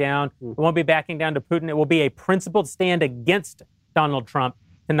backing down. It won't be backing down to Putin. It will be a principled stand against Donald Trump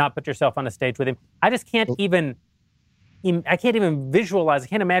to not put yourself on a stage with him. I just can't even visualize, I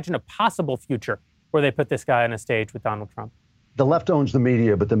can't imagine a possible future where they put this guy on a stage with Donald Trump. The left owns the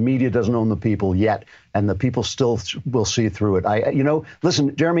media, but the media doesn't own the people yet, and the people still will see through it.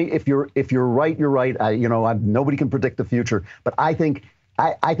 Listen, Jeremy, if you're right, you're right. Nobody can predict the future, but I think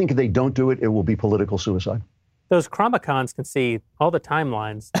if they don't do it, it will be political suicide. Those Chromicons can see all the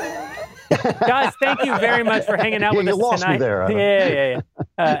timelines. Guys, thank you very much for hanging out with us tonight. You lost me there.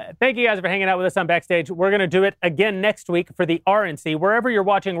 Yeah. Thank you guys for hanging out with us on Backstage. We're going to do it again next week for the RNC. Wherever you're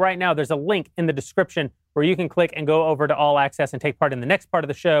watching right now, there's a link in the description where you can click and go over to All Access and take part in the next part of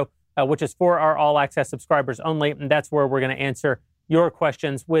the show, which is for our All Access subscribers only. And that's where we're going to answer your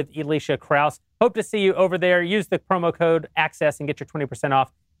questions with Elisha Krauss. Hope to see you over there. Use the promo code ACCESS and get your 20%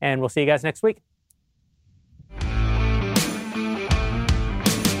 off. And we'll see you guys next week.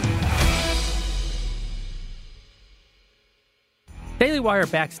 Daily Wire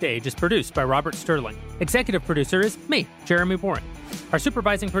Backstage is produced by Robert Sterling. Executive producer is me, Jeremy Boring. Our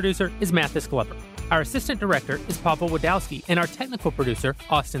supervising producer is Mathis Glover. Our assistant director is Pavel Wadowski, and our technical producer,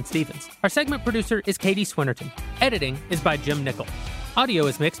 Austin Stevens. Our segment producer is Katie Swinnerton. Editing is by Jim Nickel. Audio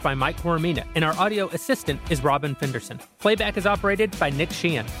is mixed by Mike Coromina, and our audio assistant is Robin Fenderson. Playback is operated by Nick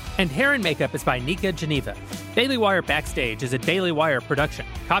Sheehan, and hair and makeup is by Nika Geneva. Daily Wire Backstage is a Daily Wire production.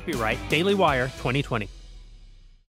 Copyright Daily Wire 2020.